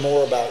much or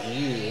more about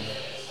you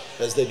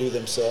as they do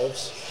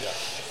themselves. Yeah.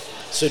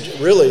 So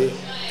really,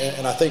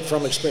 and I think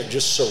from experience,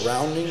 just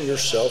surrounding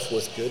yourself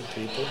with good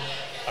people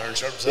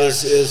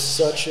is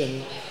such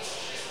an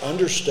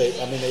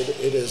understatement. I mean,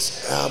 it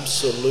is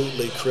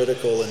absolutely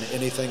critical in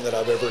anything that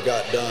I've ever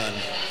got done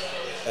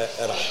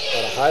at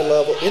a high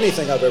level.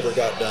 Anything I've ever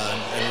got done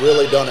and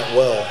really done it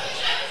well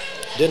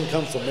didn't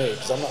come from me,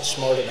 because I'm not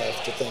smart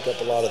enough to think up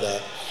a lot of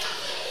that.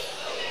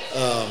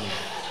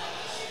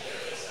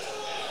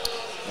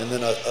 And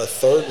then a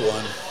third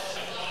one,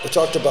 we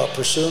talked about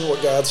pursuing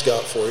what God's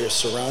got for you.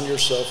 Surround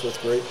yourself with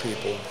great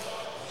people.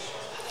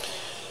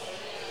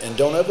 And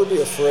don't ever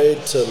be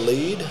afraid to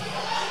lead,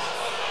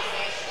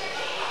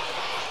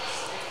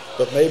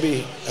 but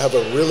maybe have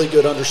a really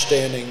good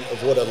understanding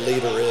of what a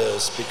leader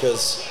is,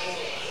 because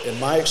in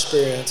my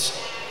experience,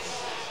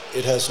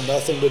 it has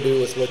nothing to do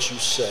with what you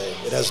say.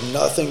 It has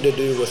nothing to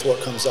do with what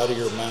comes out of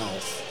your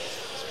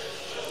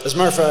mouth. As a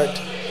matter of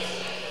fact,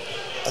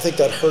 I think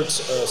that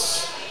hurts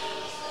us,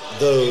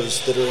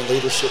 those that are in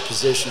leadership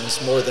positions,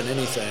 more than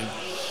anything.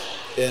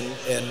 And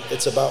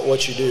it's about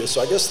what you do.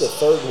 So I guess the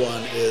third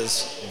one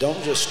is,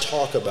 don't just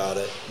talk about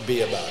it,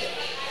 be about it.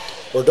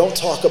 Or don't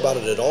talk about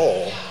it at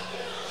all,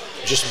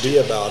 just be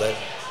about it,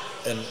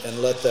 and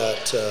let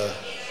that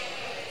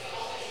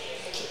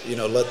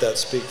let that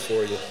speak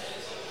for you.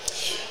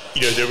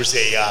 There was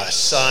a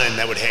sign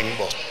that would hang,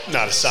 well,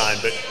 not a sign,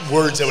 but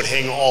words that would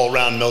hang all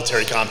around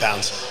military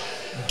compounds.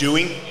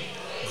 Doing,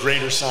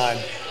 greater sign,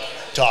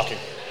 talking.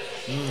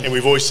 And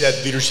we've always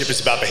said leadership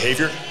is about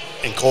behavior,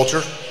 and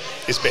culture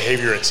is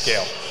behavior at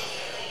scale.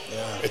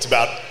 Yeah. It's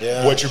about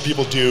what your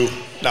people do,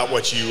 not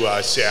what you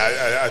say.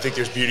 I think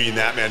there's beauty in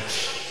that, man.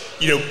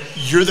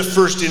 You're the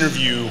first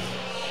interview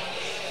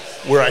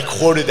where I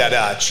quoted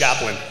that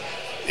chaplain,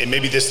 and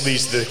maybe this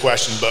leads to the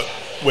question, but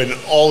when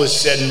all is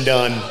said and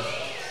done,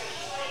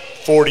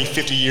 40,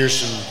 50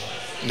 years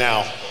from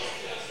now,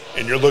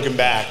 and you're looking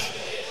back,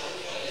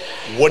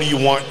 what do you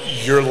want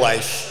your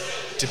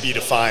life to be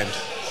defined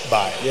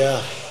by?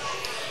 Yeah.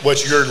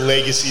 What's your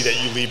legacy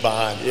that you leave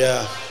behind?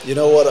 Yeah. You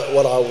know what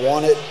I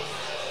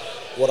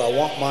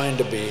want mine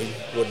to be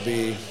would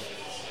be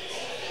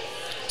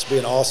to be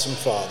an awesome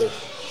father,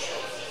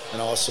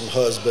 an awesome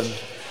husband,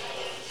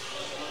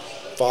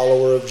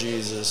 follower of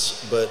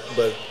Jesus, but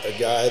a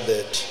guy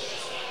that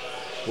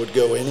would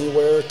go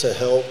anywhere to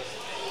help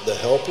the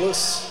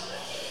helpless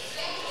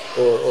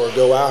or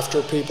go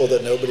after people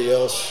that nobody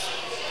else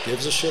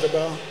gives a shit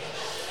about.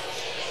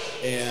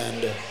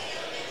 And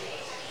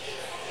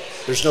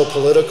there's no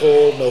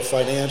political, no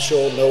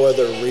financial, no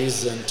other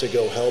reason to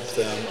go help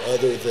them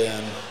other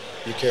than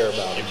you care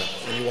about them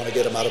and you want to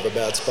get them out of a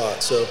bad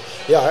spot. So,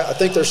 yeah, I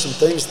think there's some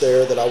things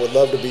there that I would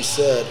love to be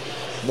said.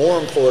 More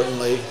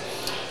importantly,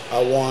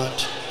 I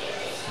want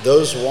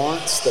those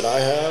wants that I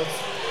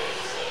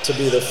have to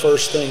be the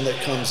first thing that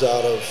comes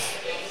out of,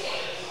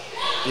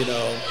 you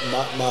know,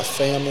 my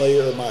family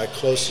or my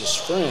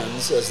closest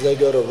friends as they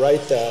go to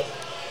write that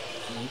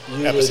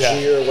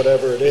eulogy or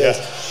whatever it is.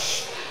 Yeah.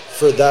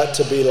 For that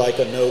to be like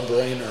a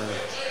no-brainer,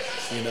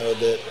 you know,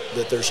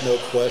 that there's no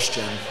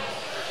question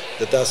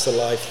that that's the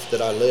life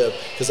that I live.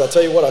 Because I'll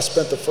tell you what, I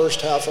spent the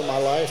first half of my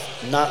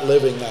life not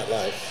living that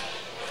life.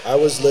 I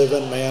was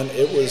living, man,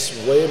 it was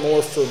way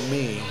more for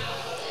me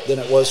than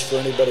it was for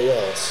anybody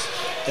else.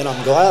 And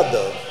I'm glad,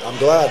 though. I'm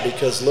glad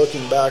because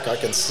looking back, I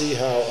can see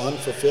how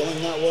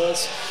unfulfilling that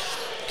was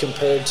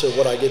compared to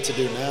what I get to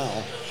do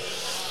now.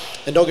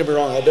 And don't get me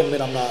wrong, that doesn't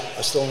mean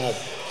I still don't have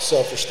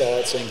selfish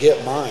thoughts and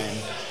get mine.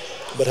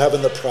 But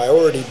having the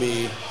priority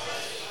be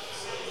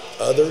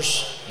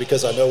others,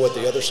 because I know what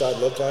the other side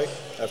looked like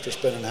after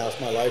spending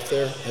half my life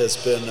there, has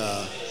been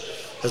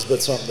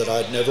something that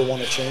I'd never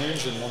want to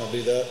change and want to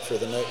do that for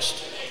the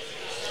next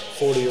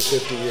 40 or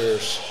 50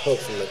 years,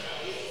 hopefully.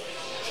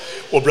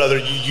 Well, brother,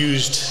 you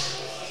used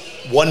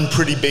one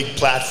pretty big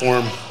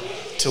platform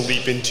to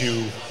leap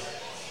into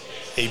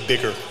a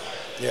bigger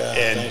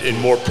and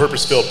more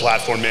purpose-filled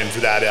platform, man.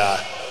 For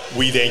that,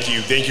 we thank you.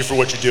 Thank you for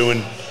what you're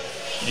doing.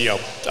 You know,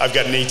 I've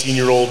got an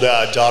 18-year-old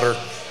daughter,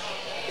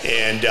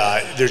 and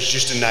there's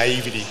just a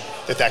naivety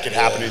that could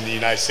happen in the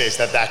United States,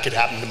 that could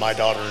happen to my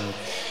daughter,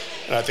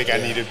 and I think I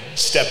need to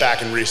step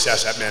back and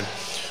reassess that, man.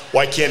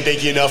 Well, I can't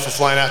thank you enough for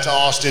flying out to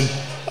Austin.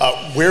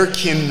 Where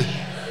can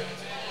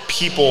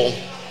people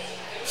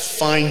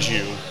find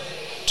you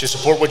to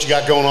support what you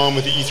got going on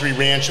with the E3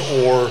 Ranch,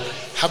 or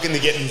how can they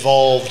get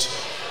involved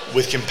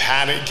with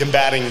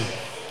combating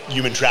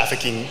human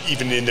trafficking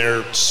even in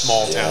their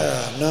small town?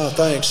 Yeah, no,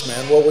 thanks,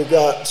 man. Well, we've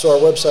got, so our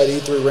website,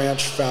 E3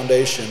 Ranch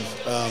Foundation,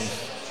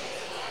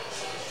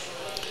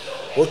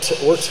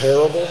 we're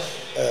terrible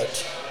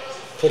at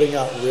putting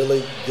out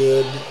really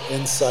good,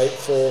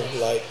 insightful,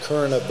 like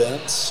current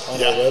events on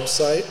our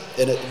website,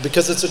 and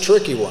because it's a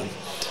tricky one,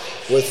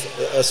 with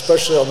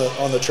especially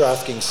on the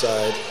trafficking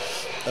side,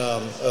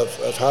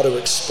 of how to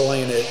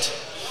explain it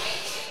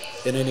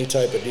in any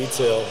type of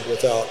detail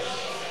without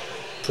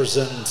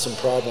presenting some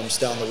problems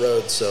down the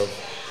road. So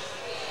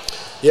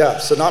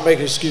so not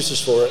making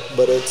excuses for it,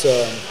 but it's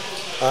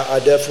I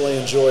definitely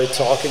enjoy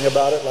talking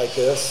about it like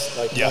this,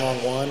 like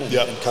one-on-one,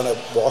 and kind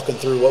of walking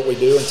through what we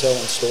do and telling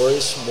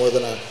stories more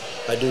than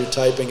I do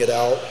typing it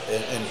out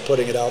and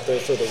putting it out there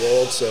for the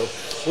world. So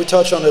we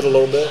touch on it a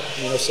little bit,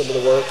 you know, some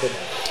of the work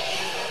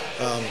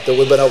that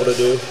we've been able to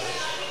do,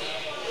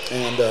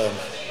 and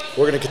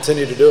we're going to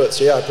continue to do it.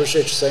 So I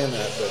appreciate you saying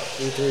that. But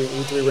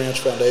E3 Ranch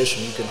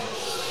Foundation,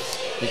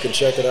 you can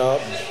check it out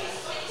and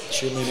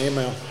shoot me an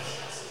email.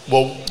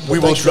 Well, we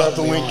will drop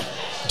the link.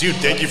 Dude,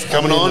 thank you for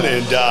coming on,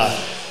 and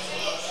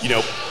you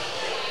know,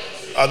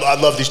 I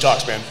love these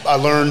talks, man. I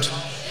learned,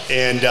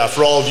 and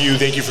for all of you,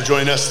 thank you for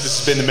joining us. This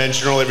has been the Men's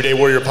Journal Everyday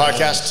Warrior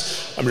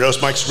podcast. I'm your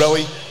host, Mike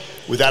Sorelli,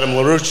 with Adam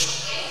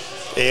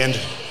LaRoche, and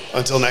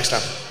until next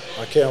time.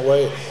 I can't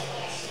wait.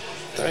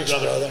 Thanks,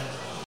 brother.